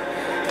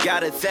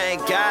 Gotta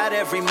thank God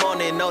every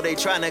morning. Know they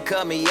tryna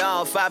cut me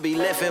off. I be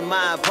lifting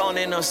my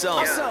opponent on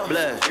some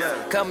blood.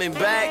 Coming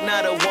back,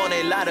 not a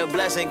warning. Lot of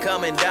blessing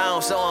coming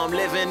down. So I'm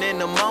living in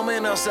the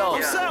moment on some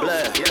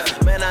blood.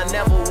 Man, I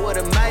never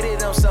would've made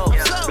it on some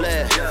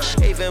blood.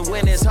 Even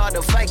when it's hard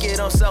to fake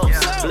it on some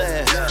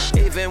blood.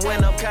 Even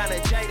when I'm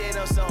kinda jaded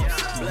on some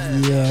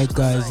blood. Yeah,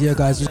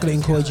 guys, just gonna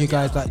encourage you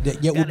guys that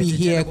we'll be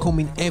here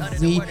coming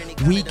every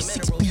week,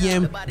 6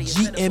 p.m.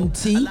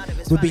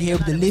 GMT. We'll be here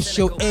with the Lift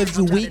Show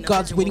every week.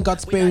 God's winning,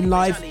 God's sparing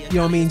live. You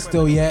know what I mean?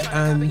 Still, yeah.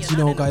 And you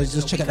know, guys,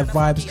 just check out the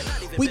vibes.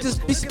 This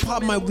is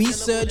part of my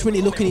research when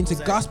you're looking into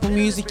gospel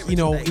music. You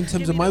know, in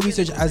terms of my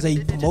research as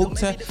a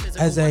promoter,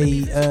 as a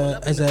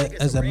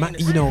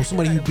you know,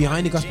 somebody who's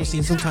behind the gospel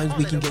scene. Sometimes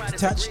we can get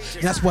detached.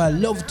 And that's why I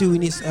love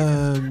doing this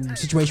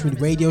situation with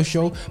the radio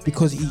show,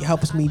 because it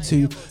helps me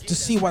to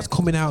see what's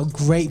coming out.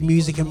 Great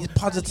music, and it's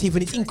positive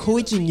and it's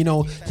encouraging. You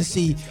know, to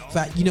see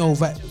that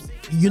that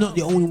you're not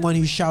the only one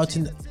who's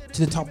shouting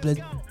to the top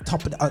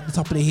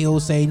of the hill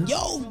saying,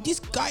 "Yo, this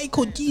guy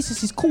called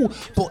Jesus is cool."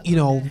 But you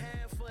know,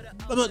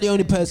 I'm not the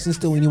only person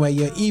still anyway.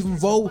 Yeah, even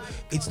though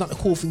it's not a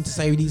cool thing to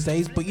say these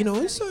days, but you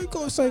know, so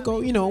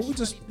go. You know, we're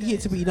just here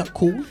to be not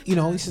cool. You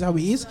know, this is how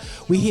it is.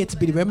 We're here to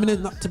be the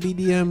remnant, not to be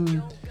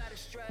the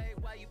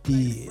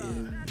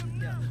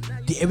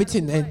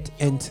everything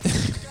and.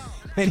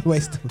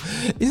 Anyways,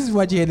 this is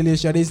what you hear the little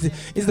show. This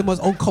is the most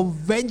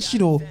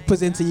unconventional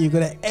presenter you're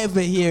gonna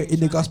ever hear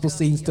in the gospel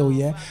scene. Still,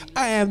 yeah,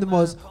 I am the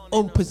most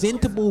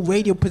unpresentable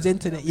radio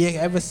presenter that you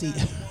ever see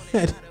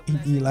in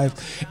your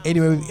life.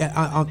 Anyway,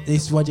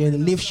 this is Roger in the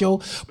Live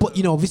Show. But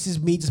you know, this is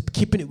me just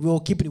keeping it real,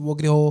 keeping it raw,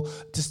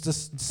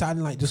 just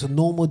sounding like just a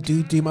normal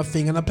dude doing my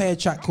thing. And I play a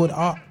track called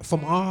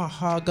from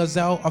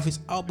Gazelle off his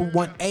album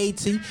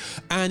 180,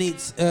 and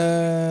it's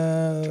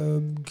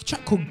a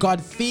track called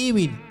God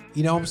Fearing.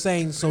 You know what I'm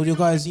saying? So you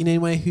guys, you know,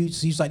 anyone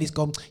who's like this,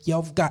 go, yo,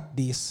 I've got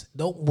this.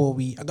 Don't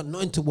worry. I got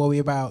nothing to worry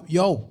about.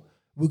 Yo,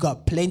 we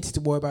got plenty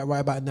to worry about right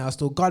about now.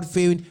 Still,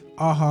 God-fearing,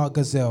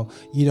 Gazelle.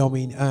 You know what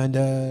I mean?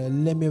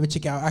 And let me ever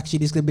check out. Actually,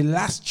 this is going to be the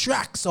last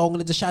track. So I'm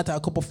going to just shout out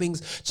a couple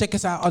things. Check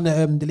us out on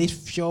the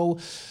Lift Show.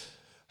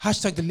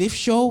 Hashtag the Lift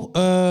Show.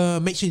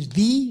 Make sure it's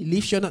the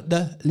Lift Show, not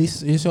the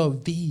Lift Show.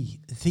 The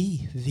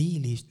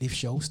Lift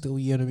Show. Still,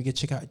 you know, we can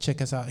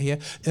check us out here.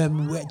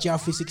 We're at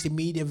Jered 360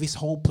 Media. This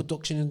whole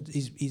production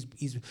is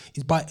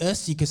by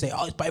us. You can say,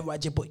 oh, it's by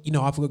Roger, but you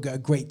know, I've got a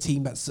great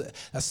team that's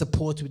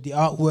supported with the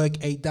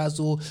artwork. A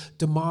Dazzle,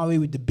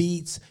 Damari with the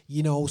beats.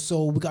 You know,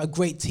 so we got a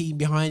great team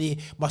behind it.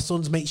 My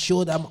sons make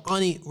sure that I'm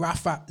on it.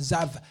 Rafa,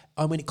 Zav.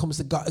 When it comes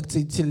to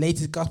the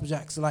latest gospel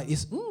tracks like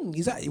this,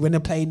 is that when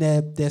they're playing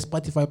their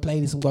Spotify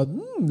playlist, I'm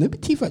going, let me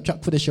teeth that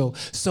track for the show.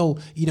 So,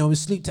 you know,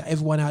 salute to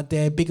everyone out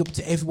there. Big up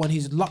to everyone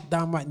who's locked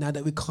down right now,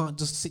 that we can't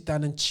just sit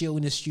down and chill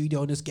in the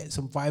studio and just get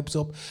some vibes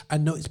up. I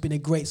know it's been a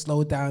great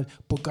slowdown,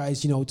 but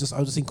guys, you know,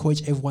 I'll just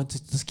encourage everyone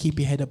to just keep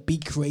your head up, be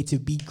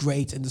creative, be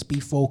great, and just be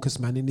focused,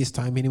 man, in this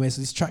time anyway.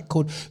 So this track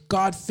called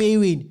God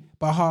Fearing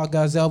by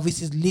Gazelle. This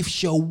is Lift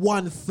Show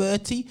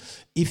 130.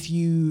 If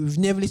you've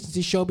never listened to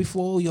the show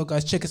before, you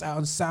guys check us out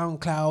on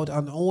SoundCloud,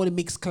 on all the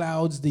mixed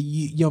clouds.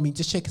 You know what I mean?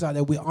 Just check us out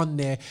there. We're on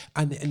there,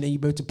 and then you'll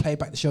be able to play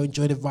back the show,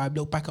 enjoy the vibe,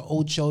 look back at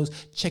old shows,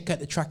 check out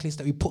the track list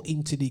that we put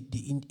into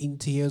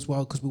into here as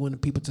well, because we want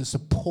people to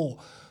support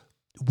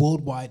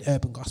worldwide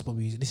urban gospel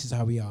music. This is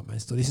how we are, man.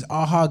 So this is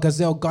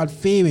Gazelle, God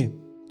Fearing.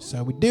 So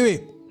how we do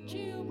it.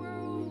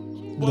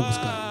 Look what's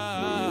going.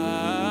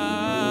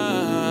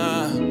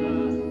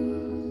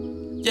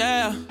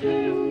 Yeah.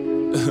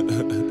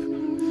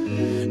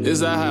 It's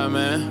that high,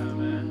 man.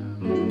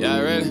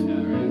 Y'all ready?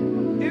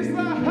 It's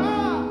that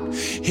high.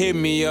 Hit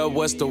me up,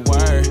 what's the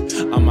word?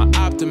 I'm an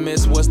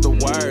optimist, what's the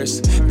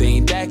worst?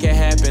 Thing that can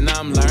happen,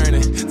 I'm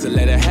learning to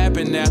let it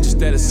happen now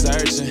instead of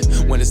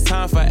searching. When it's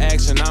time for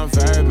action, I'm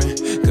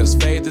verbing, cause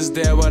faith is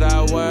there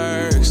without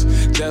works.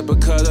 Just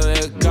because of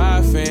that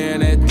God-fearing,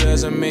 that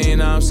doesn't mean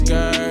I'm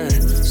scared.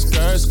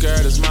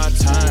 Skirt is my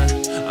turn.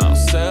 I don't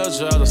sell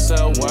drugs, I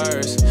sell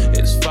words.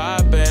 It's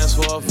 5 bands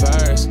for a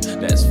verse.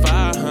 That's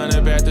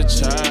 500 back to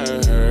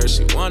church.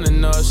 She wanna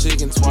know if she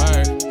can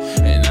twerk,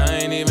 and I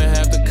ain't even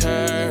have to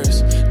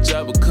curse.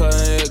 Just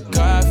because of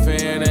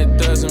God-fearing, that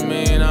doesn't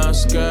mean I'm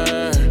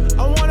scared.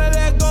 I wanna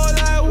let go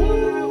like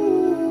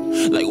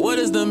woo. Like what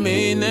is the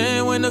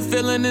meaning when the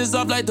feeling is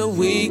off like the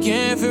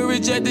weekend? Feel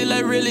rejected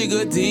like really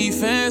good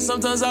defense.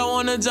 Sometimes I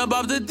wanna jump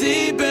off the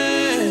deep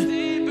end.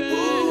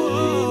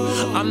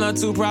 I'm not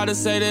too proud to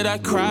say that I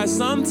cry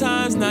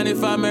sometimes.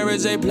 95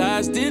 marriage A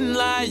plus, didn't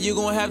lie. You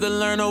gon' have to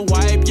learn to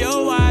wipe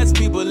your eyes.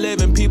 People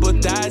live and people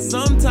die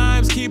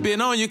sometimes. Keep it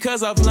on you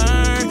cause I've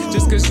learned.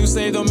 Just cause you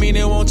say don't mean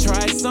it won't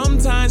try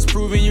sometimes.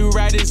 Proving you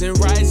right isn't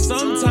right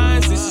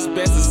sometimes. It's just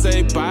best to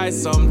say bye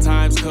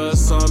sometimes, cause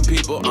some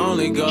people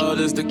only go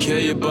just to kill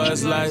your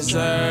buzz like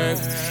serve.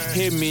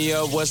 Hit me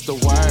up, what's the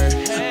word?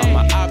 I'm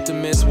an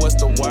optimist, what's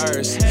the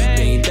worst?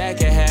 Thing that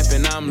can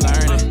happen, I'm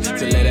learning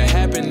to let it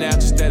happen now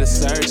instead of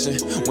searching.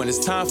 When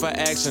it's time for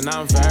action,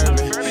 I'm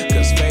verbing,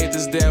 cause faith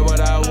is there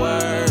without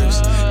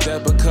words.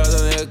 Just because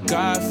of that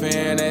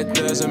God-fearing, that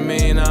doesn't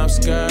mean I'm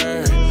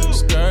scared.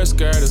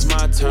 skirt, it's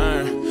my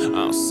turn. I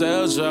don't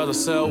sell drugs, I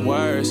sell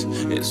words.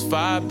 It's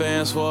 5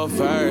 bands for a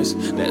verse.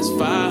 That's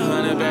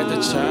 500 back to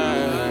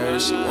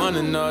church. She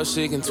wanna know if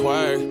she can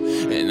twerk,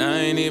 and I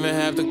ain't even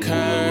have to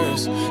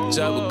curse.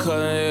 Just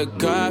because of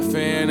God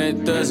fearing,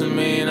 that doesn't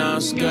mean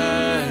I'm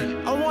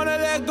scared. I wanna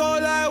let go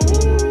like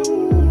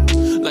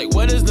woo. Like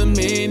what is the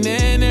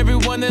meaning?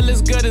 Everyone that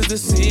looks good is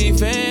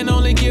deceiving.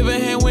 Only give a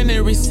hand when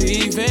they're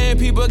receiving.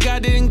 People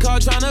got it in call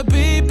tryna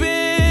beep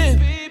it.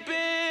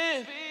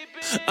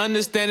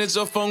 Understand that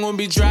your phone gon'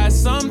 be dry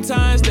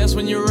sometimes. That's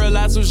when you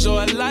realize who's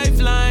your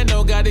lifeline.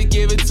 Don't gotta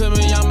give it to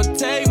me, I'ma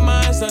take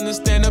mine.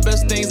 Understand the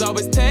best things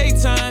always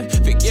take time.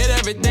 Forget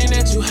everything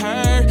that you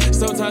heard.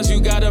 Sometimes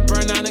you gotta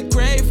burn out a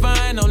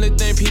grapevine. Only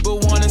thing people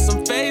want is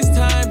some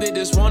FaceTime. They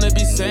just wanna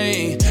be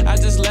sane. I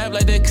just laugh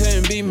like that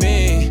couldn't be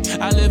me.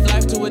 I live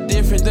life to a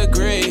different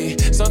degree.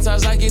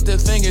 Sometimes I get the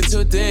finger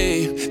too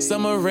deep.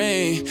 Summer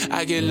rain,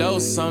 I get low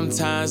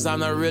sometimes. I'm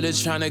not really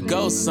trying to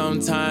go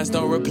sometimes.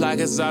 Don't reply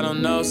cause I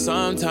don't know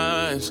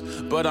sometimes.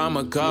 But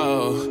I'ma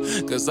go,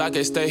 cause I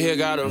can't stay here,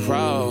 gotta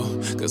roll.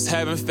 Cause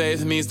having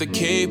faith means to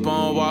keep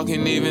on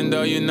walking even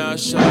though you're not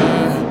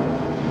sure.